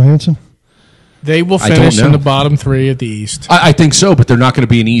 Johansson. They will finish in the bottom three at the East. I think so, but they're not going to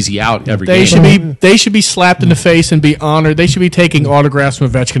be an easy out every game. They should be slapped in the face and be honored. They should be taking autographs from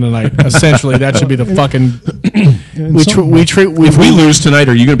Ovechkin tonight. Essentially, that should be the fucking. If we lose tonight,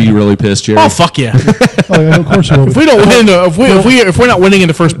 are you going to be really pissed, Jerry? Oh fuck yeah! Of course, if we don't win, if we're not winning in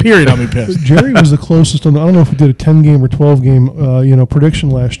the first period, I'll be pissed. Jerry was the closest on. I don't know if we did a 10-game or 12-game,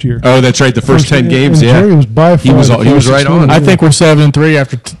 prediction last year. Oh, that's right. The first 10 games. Yeah, Jerry was by far. He was right on. I think we're 7-3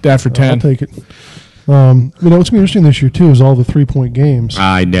 after 10. I'll take it. What's going to be interesting this year, too, is all the 3-point games.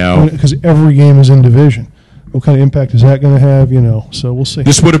 I know. Because every game is in division. What kind of impact is that going to have? So we'll see.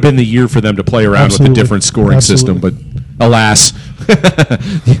 This would have been the year for them to play around with a different scoring system, but alas,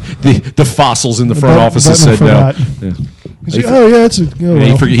 the fossils in the front office have said no. Yeah.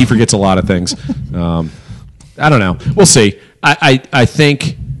 He forgets a lot of things. I don't know. We'll see. I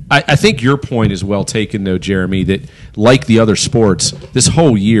think your point is well taken, though, Jeremy, that like the other sports, this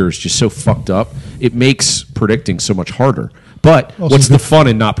whole year is just so fucked up. It makes predicting so much harder. But what's the fun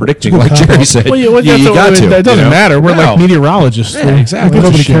in not predicting, like Jerry said? Well, you got to. That doesn't matter. We're like meteorologists. Yeah, exactly.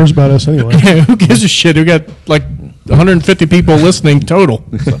 Nobody cares about us anyway. Yeah, who gives a shit? We got like 150 people listening total.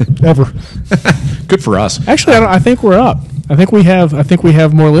 Ever. Good for us. Actually, I think we're up. I think we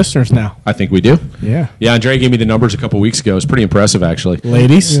have more listeners now. I think we do. Yeah. Yeah, Andre gave me the numbers a couple weeks ago. It's pretty impressive, actually.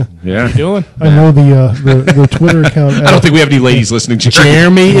 Ladies, Yeah. how you doing? I know the Twitter account. I don't think we have any ladies listening, Jeremy.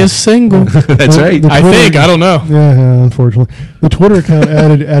 Jeremy is single. That's right. I think. I don't know. Yeah, unfortunately. The Twitter account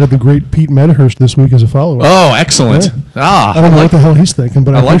added the great Pete Medhurst this week as a follower. Oh, excellent. Yeah. I don't know what the hell he's thinking,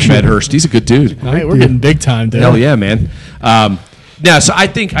 but I like appreciate it. Medhurst. He's a good dude. All right, we're getting big time, dude. Hell yeah, man. Yeah, so I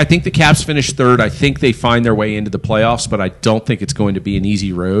think the Caps finish third. I think they find their way into the playoffs, but I don't think it's going to be an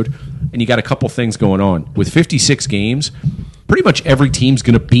easy road. And you got a couple things going on. With 56 games, pretty much every team's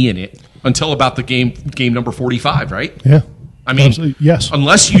going to be in it until about the game number 45, right? Yeah. I mean, absolutely. Yes.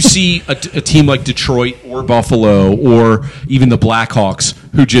 Unless you see a team like Detroit or Buffalo or even the Blackhawks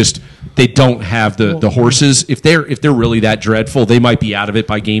who just they don't have the horses. If they're really that dreadful, they might be out of it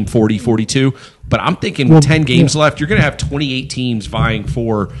by game 40, 42. But I'm thinking with 10 games left, you're going to have 28 teams vying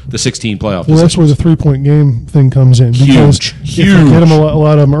for the 16 playoff Well, that's where the 3-point game thing comes in. Because if you get them a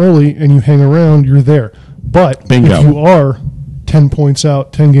lot of them early and you hang around, you're there. But Bingo. if you are 10 points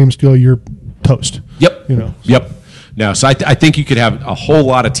out, 10 games to go, you're toast. Yep. You know. Yep. No, so I think you could have a whole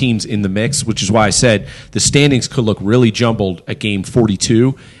lot of teams in the mix, which is why I said the standings could look really jumbled at game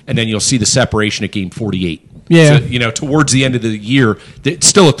 42, and then you'll see the separation at game 48. Yeah. So, towards the end of the year, it's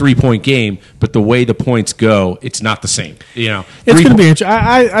still a 3-point game, but the way the points go, it's not the same. It's going to be interesting.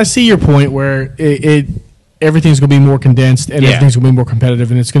 I see your point where everything's going to be more condensed and everything's going to be more competitive,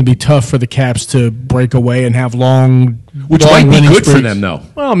 and it's going to be tough for the Caps to break away and have long, which long might be good streaks for them, though.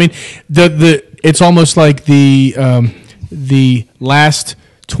 Well, I mean, it's almost like the last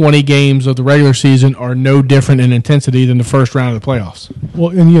 20 games of the regular season are no different in intensity than the first round of the playoffs. Well,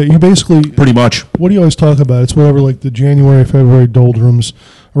 and you basically pretty much. What do you always talk about? It's whatever, like the January, February doldrums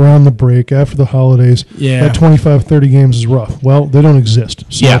around the break after the holidays. Yeah, that 25, 30 games is rough. Well, they don't exist.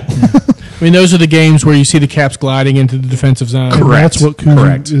 So. Yeah. I mean, those are the games where you see the Caps gliding into the defensive zone. Correct. And that's what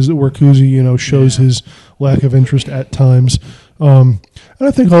Kuzi is. Where Kuzi, shows his lack of interest at times. And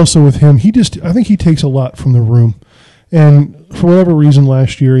I think also with him, I think he takes a lot from the room. And for whatever reason,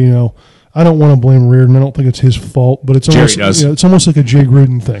 last year, I don't want to blame Reardon. I don't think it's his fault, but it's almost it's almost like a Jay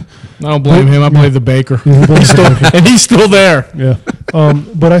Gruden thing. I don't blame him. I blame the Baker. Yeah, he's still there. Yeah,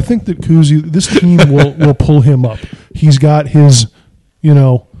 but I think that Kuzi, this team will pull him up. He's got his,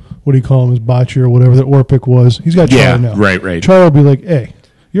 what do you call him, his bocce or whatever that Orpik was. He's got Chara now. Right. Chara will be like, hey,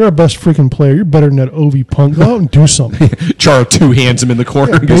 you're our best freaking player. You're better than that Ovi punk. Go out and do something. Chara two-hands him in the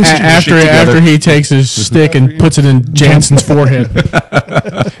corner. And goes, after he takes his stick and puts it in Jansen's forehead.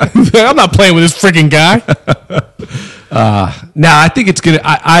 I'm not playing with this freaking guy. I think it's going to...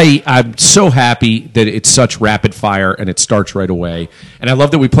 I'm so happy that it's such rapid fire and it starts right away. And I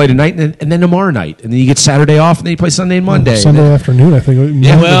love that we play tonight and then tomorrow night. And then you get Saturday off and then you play Sunday and Monday. Sunday afternoon, I think.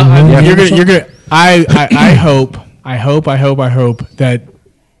 Yeah, well, you're gonna. I hope that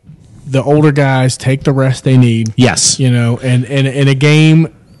the older guys take the rest they need. Yes. And in a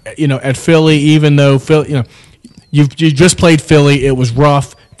game, at Philly, even though Philly, you just played Philly, it was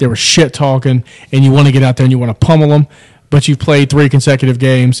rough. There was shit talking, and you want to get out there and you want to pummel them, but you've played 3 consecutive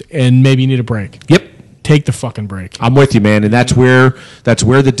games, and maybe you need a break. Yep. Take the fucking break. I'm with you, man, and that's where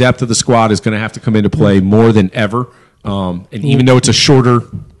the depth of the squad is going to have to come into play more than ever. And even though it's a shorter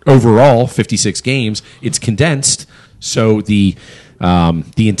overall, 56 games, it's condensed, so the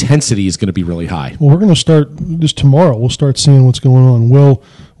intensity is going to be really high. Well, we're going to start just tomorrow. We'll start seeing what's going on.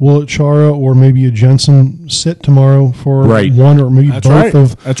 Will Chara or maybe a Jensen sit tomorrow for one or maybe both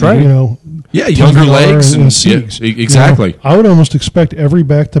of? That's right. Younger legs and Siegs. Exactly. I would almost expect every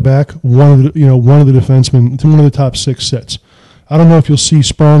back-to-back one of the defensemen to one of the top 6 sits. I don't know if you'll see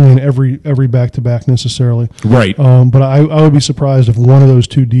Sprong in every back-to-back necessarily. Right. But I would be surprised if one of those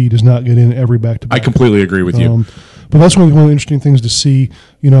 2D does not get in every back-to-back. I completely agree with you. But that's one of the interesting things to see.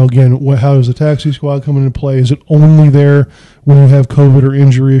 Again, how does the taxi squad come into play? Is it only there when you have COVID or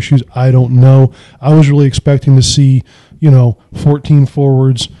injury issues? I don't know. I was really expecting to see, 14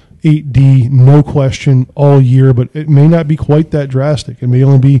 forwards, 8D, no question, all year. But it may not be quite that drastic. It may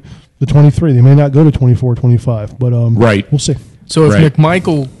only be the 23. They may not go to 24, 25. But we'll see. So if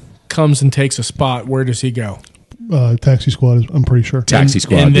McMichael comes and takes a spot, where does he go? taxi squad. I'm pretty sure. Taxi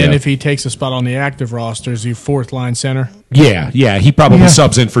squad. And then yeah. if he takes a spot on the active roster, is he fourth line center? yeah, he probably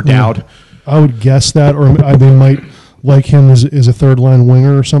subs in for Dowd. I would guess that, or they might like him as a third line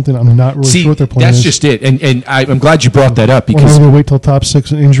winger or something. I'm not really See, sure what their plan that's is. just it, and I'm glad you brought that up Or because maybe they wait till top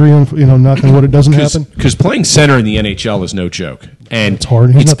six injury, and knock on wood, it doesn't happen. because playing center in the NHL is no joke, and It's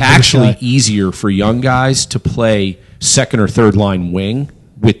hard. He's it's not the biggest actually guy. easier for young guys to play second or third line wing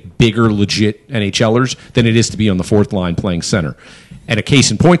with bigger, legit NHLers than it is to be on the fourth line playing center. And a case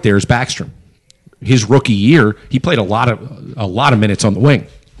in point there is Backstrom. His rookie year, he played a lot of minutes on the wing,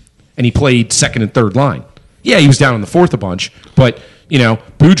 and he played second and third line. Yeah, he was down on the fourth a bunch, but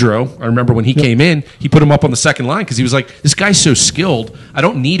Boudreau, I remember when he came in, he put him up on the second line because he was like, this guy's so skilled, I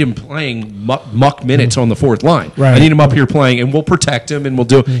don't need him playing muck minutes on the fourth line. Right. I need him up here playing, and we'll protect him, and we'll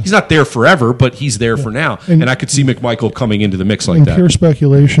do. He's not there forever, but he's there for now. And I could see McMichael coming into the mix like And that. pure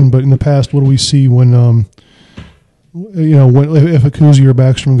speculation, but in the past, what do we see when if a Kuzi or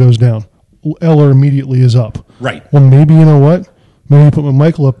Backstrom goes down? Eller immediately is up. Right. Well, maybe you know what? Maybe you put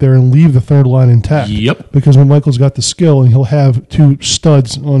McMichael up there and leave the third line intact. Yep. Because McMichael's got the skill, and he'll have two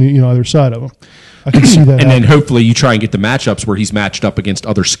studs on either side of him. I can see that. And then hopefully you try and get the matchups where he's matched up against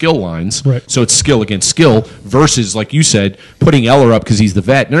other skill lines. Right. So it's skill against skill versus, like you said, putting Eller up because he's the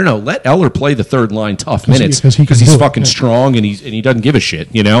vet. No. Let Eller play the third line tough minutes because he can he's do it, fucking yeah. strong and he doesn't give a shit.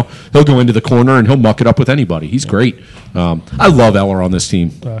 He'll go into the corner and he'll muck it up with anybody. He's great. I love Eller on this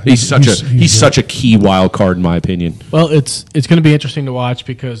team. He's such a key wild card in my opinion. Well, it's going to be interesting to watch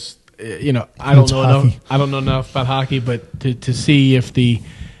because I don't It's know hockey. enough. I don't know enough about hockey, but to see if the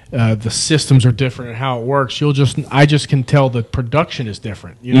systems are different and how it works, I just can tell the production is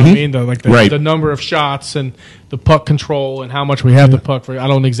different. You know what I mean? Right. The number of shots and the puck control and how much we have the puck for. I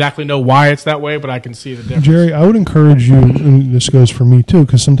don't exactly know why it's that way, but I can see the difference. Jerry, I would encourage you, and this goes for me too,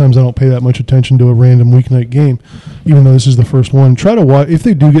 because sometimes I don't pay that much attention to a random weeknight game, even though this is the first one. Try to watch, if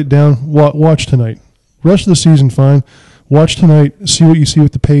they do get down, watch tonight. Rest of the season, fine. Watch tonight, see what you see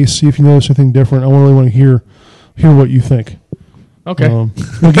with the pace, see if you notice anything different. I really want to hear what you think. Okay. Well,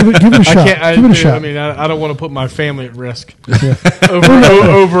 give it a shot. Give it a shot. I mean, I don't want to put my family at risk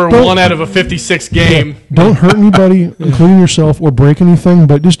over one out of a 56 game. Don't hurt anybody, including yourself, or break anything.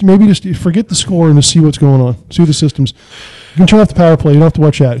 But just forget the score and just see what's going on. See the systems. You can turn off the power play. You don't have to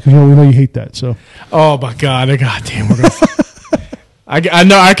watch that because we know you hate that. So. Oh my God! Goddamn, we're gonna. I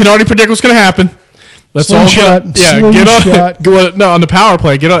know. I can already predict what's going to happen. Let's all Slingshot, get on. slingshot. No, on the power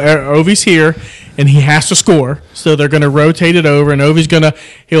play. Get on. Ovi's here, and he has to score. So they're going to rotate it over, and Ovi's going to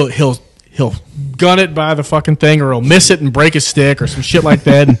he'll gun it by the fucking thing, or he'll miss it and break his stick, or some shit like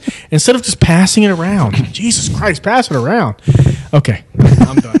that. And instead of just passing it around, Jesus Christ, pass it around. Okay,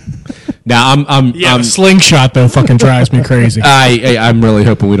 I'm done. Now The slingshot though fucking drives me crazy. I'm really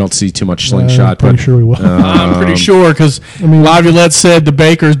hoping we don't see too much slingshot. I'm pretty sure we will. I'm pretty sure because Laviolette said the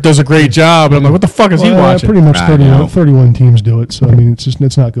Baker does a great job, and I'm like, what the fuck is he watching? Pretty much I know. 31 teams do it. So I mean,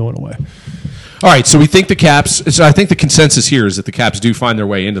 it's not going away. All right, so we think the Caps. So I think the consensus here is that the Caps do find their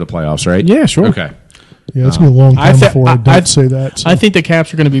way into the playoffs, right? Yeah, sure. Okay. Yeah, it's going to be a long time before I'd say that. So. I think the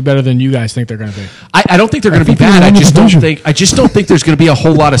Caps are going to be better than you guys think they're going to be. I don't think they're going to be think they're bad. in the division. I just don't think there's going to be a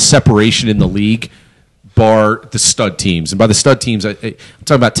whole lot of separation in the league, bar the stud teams. And by the stud teams, I'm talking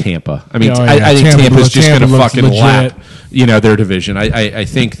about Tampa. I mean, Oh, yeah. I think Tampa's just going to looks fucking legit. lap, their division. I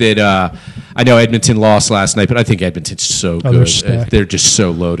think that I know Edmonton lost last night, but I think Edmonton's so good. they're stacked. They're just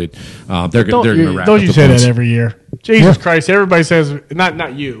so loaded. They're going to wrap Don't up you the say points. that every year? Jesus Christ! Everybody says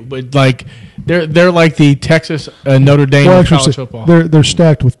not you, but like they're like the Texas Notre Dame Well, of actually, college football. they're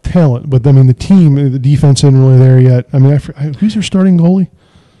stacked with talent, but I mean the team, the defense isn't really there yet. I mean, who's their starting goalie?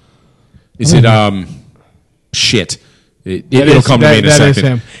 Is it shit? It'll come to me in a that is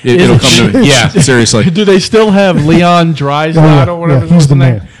second. him. It'll come to me. Yeah, seriously. Do they still have Leon Draisaitl or whatever he's his the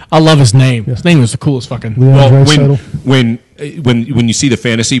name? man. I love his name. His name is the coolest fucking. Leon Well, Draisaitl. when you see the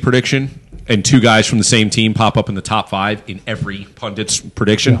fantasy prediction and two guys from the same team pop up in the top 5 in every pundit's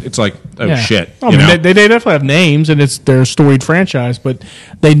prediction, it's like, shit. I mean, they definitely have names, and it's their storied franchise, but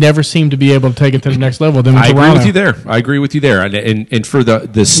they never seem to be able to take it to the next level. Then I agree with you there. And for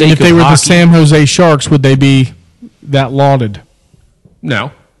the sake If they of were hockey, the San Jose Sharks, would they be that lauded?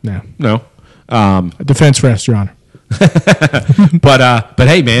 no. No. Defense rest, Your Honor. But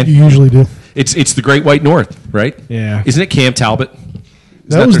hey, man, You usually do. it's the Great White North, right? Yeah. Isn't it Cam Talbot?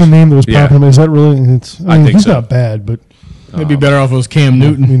 That was the name that was Yeah. popping up. Is that really? I mean, think he's so. not bad, but They'd be better off if it was Cam I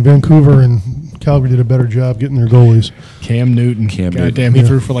Newton. mean, Vancouver and Calgary did a better job getting their goalies. Cam Newton. Newton. Goddamn, he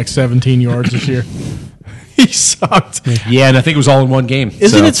threw for like 17 yards this year. He sucked. Yeah, and I think it was all in one game.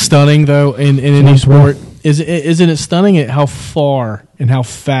 Isn't so. it stunning, though, in any Sounds sport? Isn't it stunning at how far and how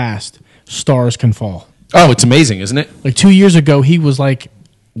fast stars can fall? Oh, it's amazing, isn't it? Like 2 years ago, he was like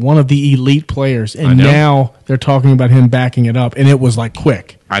one of the elite players, and know. now they're talking about him backing it up, and it was like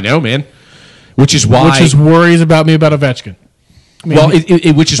quick. I know, man. Which is why. Which is worries about me about Ovechkin. I mean, Well,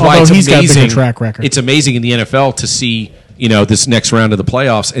 which is why although it's he's got a amazing. bigger track record. It's amazing in the NFL to see this next round of the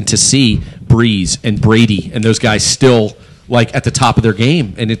playoffs and to see Breeze and Brady and those guys still like at the top of their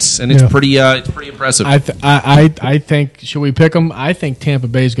game, and it's pretty impressive. I think, should we pick them? I think Tampa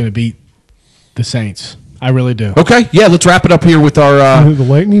Bay is going to beat the Saints. I really do. Okay, yeah, let's wrap it up here with our. The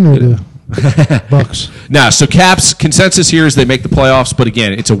Lightning or the Bucks? Now, so Caps consensus here is they make the playoffs, but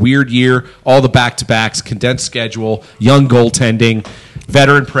again, it's a weird year. All the back-to-backs, condensed schedule, young goaltending,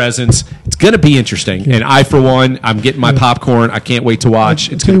 veteran presence. It's going to be interesting. And I, for one, I'm getting my popcorn. I can't wait to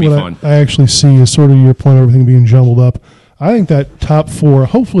watch. It's going to be fun. I actually see is sort of your point of everything being jumbled up. I think that top four,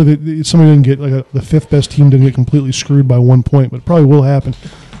 hopefully somebody didn't get the fifth best team didn't get completely screwed by 1 point, but it probably will happen.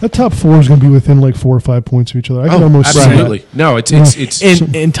 That top four is going to be within like 4 or 5 points of each other. I can almost absolutely. see that. No, it's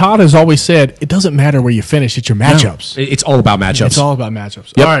And Todd has always said it doesn't matter where you finish; it's your matchups. it's all about matchups. It's all about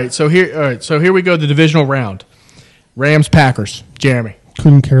matchups. Yep. All right, so here we go. The divisional round: Rams, Packers. Jeremy.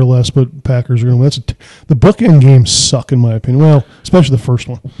 Couldn't care less, but Packers are going to win. The bookend games suck, in my opinion. Well, especially the first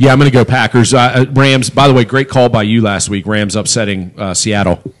one. Yeah, I'm going to go Packers. Rams, by the way, great call by you last week. Rams upsetting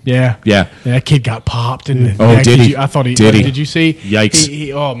Seattle. Yeah, Yeah. That kid got popped in the Oh, neck. did he? I thought he Did he? Did you see?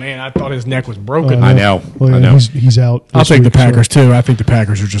 Yikes. Oh man, I thought his neck was broken. I know. Oh, yeah, I know. He's out. I'll this take the week, so- Packers too. I think the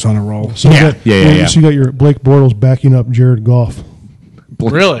Packers are just on a roll. So Yeah. you got, Yeah. So you got your Blake Bortles backing up Jared Goff.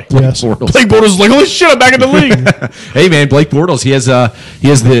 Really? Yes. Bortles. Blake Bortles is like, holy shit, I'm back in the league. Hey man, Blake Bortles. He has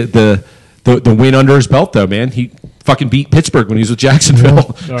the win under his belt though, man. He fucking beat Pittsburgh when he was with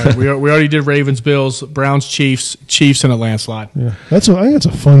Jacksonville. All right, we already did Ravens, Bills, Browns, Chiefs in a landslide. Yeah, I think that's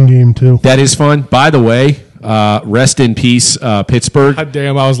a fun game too. That is fun. By the way, rest in peace, Pittsburgh. God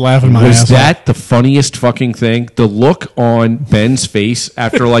damn, I was laughing my Was ass that the funniest fucking thing? The look on Ben's face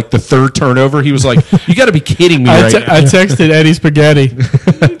after like the third turnover, he was like, "You got to be kidding me I right now." I texted Eddie Spaghetti,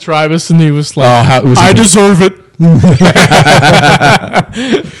 Travis, and he was like, I deserve it.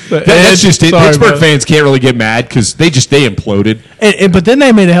 That's just it. Sorry, Pittsburgh bro. fans can't really get mad because they imploded. But then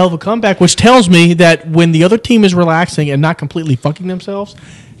they made a hell of a comeback, which tells me that when the other team is relaxing and not completely fucking themselves,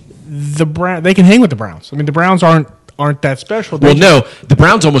 they can hang with the Browns. I mean, the Browns aren't that special. Well, no, the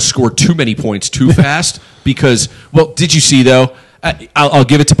Browns almost scored too many points too fast because, well, did you see, though? I'll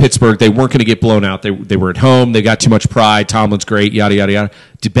give it to Pittsburgh. They weren't going to get blown out. They were at home. They got too much pride. Tomlin's great, yada, yada, yada.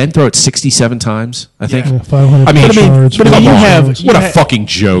 Did Ben throw it 67 times, I think? Yeah, 500 I mean, yards. but I mean, Come you on. have- What a fucking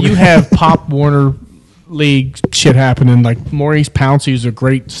joke. You have Pop Warner League shit happening. Like Maurice Pouncey is a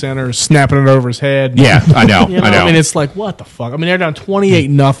great center, snapping it over his head. Yeah, I know. You know, I know. I mean, it's like, what the fuck? I mean, they're down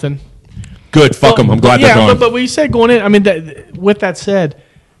 28-0. Good. Fuck them. I'm glad they're gone. But we said going in, I mean, with that said,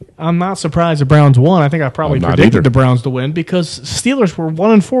 I'm not surprised the Browns won. I think I probably I'm not predicted either. the Browns to win because Steelers were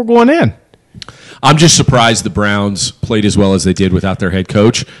 1-4 going in. I'm just surprised the Browns played as well as they did without their head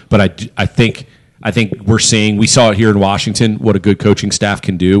coach. But I think we saw it here in Washington what a good coaching staff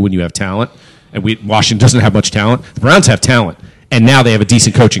can do when you have talent. And Washington doesn't have much talent. The Browns have talent, and now they have a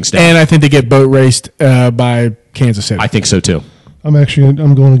decent coaching staff. And I think they get boat raced by Kansas City. I think so too. I'm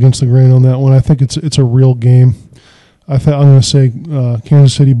going against the grain on that one. I think it's a real game. I'm going to say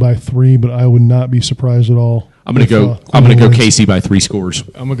Kansas City by 3, but I would not be surprised at all. I'm going to go Cleveland wins. KC by 3 scores.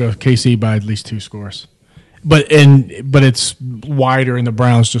 I'm gonna go KC by at least 2 scores. But it's wider, and the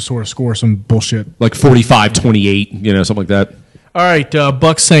Browns just sort of score some bullshit. Like 45-28, something like that. All right,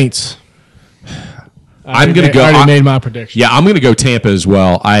 Bucks Saints. I'm going to go. I already made my prediction. Yeah, I'm going to go Tampa as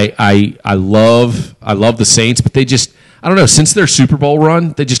well. I love the Saints, but they just, I don't know, since their Super Bowl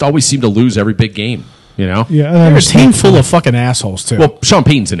run, they just always seem to lose every big game. Yeah, and They're a team full of fucking assholes too. Well, Sean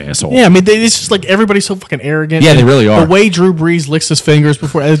Payton's an asshole. Yeah, I mean, it's just like everybody's so fucking arrogant. Yeah, they And really are. The way Drew Brees licks his fingers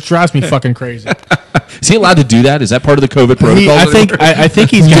before, it drives me fucking crazy. Is he allowed to do that? Is that part of the COVID protocol? I think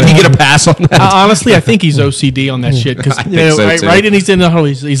he's Did he gonna get a pass on that? honestly, I think he's OCD on that shit because I think so, too. right, and he's in the hole.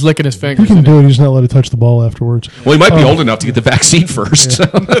 He's licking his He fingers. can do it. He's not allowed to touch the ball afterwards. Well, he might be old enough to get the vaccine first.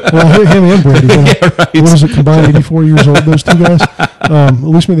 Well, him and Brady. What is it, combined 84 years old, those two guys? At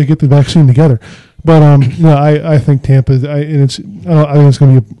least maybe they get the vaccine together. But I think Tampa, I think it's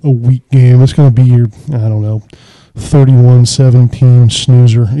going to be a weak game. It's going to be your, 31-17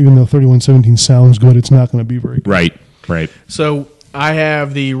 snoozer. Even though 31-17 sounds good, it's not going to be very good. Right. So I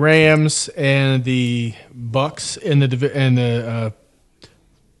have the Rams and the Bucks in the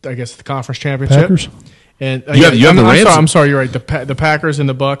I guess the conference championship. Packers? And You have the Rams? I'm sorry, you're right. The Packers and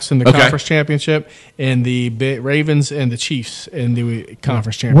the Bucks in the Okay. conference championship, and the Ravens and the Chiefs in the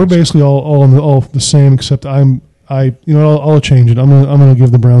conference We're championship. basically all the same, except I'm I'll change it. I'm gonna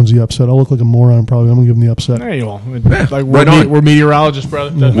give the Browns the upset. I'll look like a moron probably. I'm gonna give them the upset. There you go. Like right on. we're meteorologists,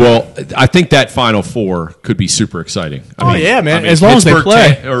 brother. Well, I think that Final Four could be super exciting. Man. As long as they Pittsburgh,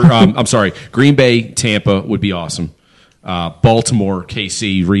 play. I'm sorry, Green Bay, Tampa would be awesome. Baltimore,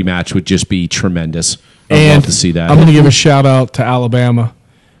 KC rematch would just be tremendous. I'd love to see that. I'm going to give a shout out to Alabama.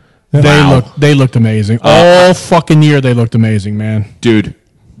 Wow. They looked amazing. All fucking year they looked amazing, man. Dude,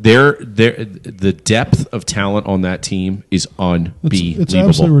 the depth of talent on that team is unbelievable. It's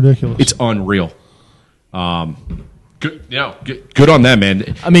absolutely ridiculous. It's unreal. Good on them,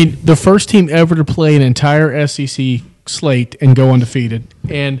 man. I mean, the first team ever to play an entire SEC slate and go undefeated,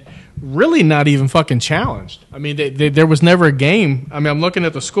 and really not even fucking challenged. I mean, there was never a game. I mean, I'm looking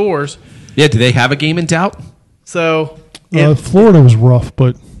at the scores. Yeah, do they have a game in doubt? So, Florida was rough,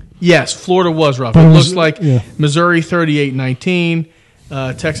 but yes, Florida was rough. But It it looks was- like yeah. Missouri 38-19,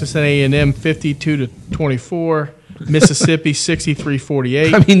 Texas A&M 52-24, Mississippi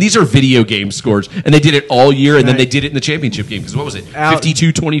 63-48. I mean, these are video game scores, and they did it all year, and then they did it in the championship game. Because what was it,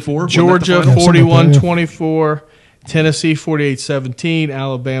 52-24? Georgia final? 41-24, Tennessee 48-17,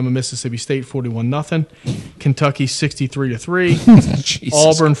 Alabama, Mississippi State 41-0, Kentucky 63-3,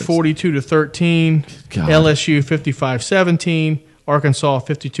 Auburn 42-13, God. LSU 55-17, Arkansas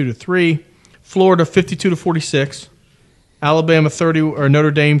 52-3, Florida 52-46, Alabama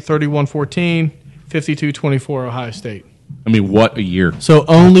Notre Dame 31-14, 52-24 Ohio State. I mean, what a year! So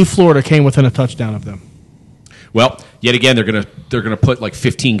only Florida came within a touchdown of them. Well, yet again, they're gonna put like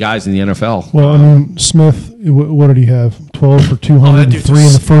 15 guys in the NFL. well, I mean, Smith. What did he have? 12 for 203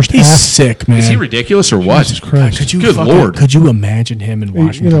 in the first He's half. sick, man. Is he ridiculous or what? Jesus Christ. Good Lord. Could you imagine him in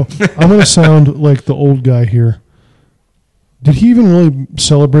Washington? I'm going to sound like the old guy here. Did he even really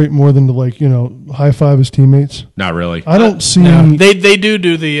celebrate more than to high five his teammates? Not really. I don't see. No, they do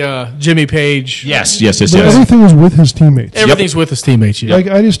the Jimmy Page. Yes. But everything was with his teammates. Everything's with his teammates. Yeah. Like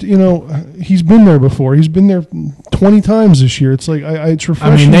I just, he's been there before. He's been there 20 times this year. It's like it's I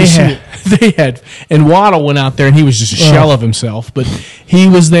refreshing mean, to see it. they had, and Waddle went out there and he was just a shell of himself. But he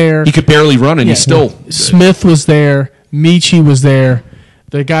was there. He could barely run, and he's still. Smith was there. Michi was there.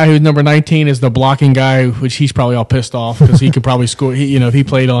 The guy who's number 19 is the blocking guy, which he's probably all pissed off because he could probably score. If he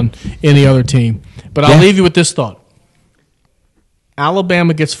played on any other team. But I'll leave you with this thought: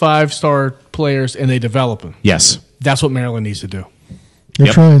 Alabama gets 5-star players and they develop them. Yes. That's what Maryland needs to do.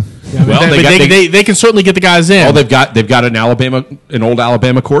 They're trying. Well, they can certainly get the guys in. Oh, they've got an old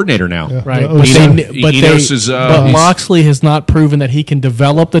Alabama coordinator now. Yeah. Right, Enos is, but he's- Loxley has not proven that he can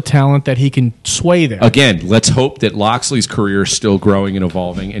develop the talent that he can sway there. Again, let's hope that Loxley's career is still growing and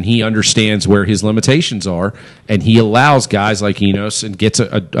evolving, and he understands where his limitations are, and he allows guys like Enos and gets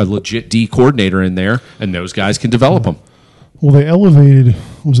a legit D coordinator in there, and those guys can develop them. Well, they elevated.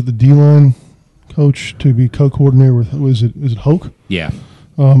 Was it the D-line coach to be co-coordinator with? Is it Hoke? Yeah.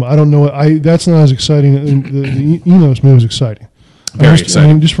 I don't know. That's not as exciting. The Enos move is exciting. Very exciting.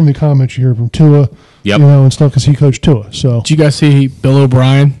 I mean, just from the comments you hear from Tua, Yep. and stuff because he coached Tua. So Did you guys see Bill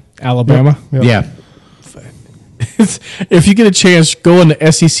O'Brien, Alabama? Yeah. If you get a chance, go on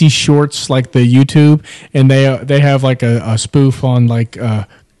the SEC Shorts, like the YouTube, and they have like a spoof on like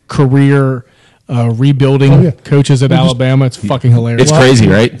career rebuilding coaches at Alabama. It's fucking hilarious. It's crazy,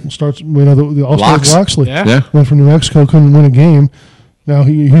 right? Starts. The All-Star Locks. Loxley. Yeah. Went from New Mexico, couldn't win a game. Now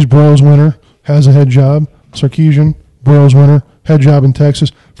he's Burrow's winner, has a head job. Sarkisian, Burrow's winner, head job in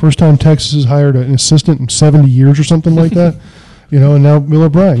Texas. First time Texas has hired an assistant in 70 years or something like that. And now Bill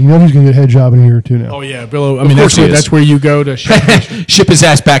O'Brien. He's going to get a head job in a year or two now. Oh yeah, Bill. I mean, course he is. that's where you go to. Ship his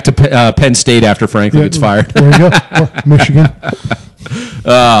ass back to Penn State after Franklin gets fired. There you go. Or Michigan.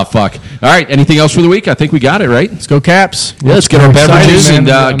 Oh, fuck. All right. Anything else for the week? I think we got it, right? Let's go Caps. Yeah, let's get our I'm excited, beverages man. and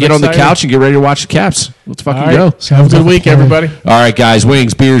I'm get on the excited. couch and get ready to watch the Caps. Let's fucking All right. go. Have a Sounds good like a week, plan. everybody. All right, guys.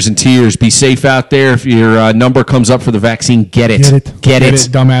 Wings, beers, and tears. Be safe out there. If your number comes up for the vaccine, get it. Get it. Get Get it.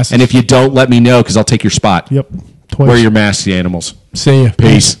 it, dumbasses. And if you don't, let me know because I'll take your spot. Yep. Twice. Wear your masks, you animals. See ya.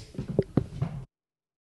 Peace.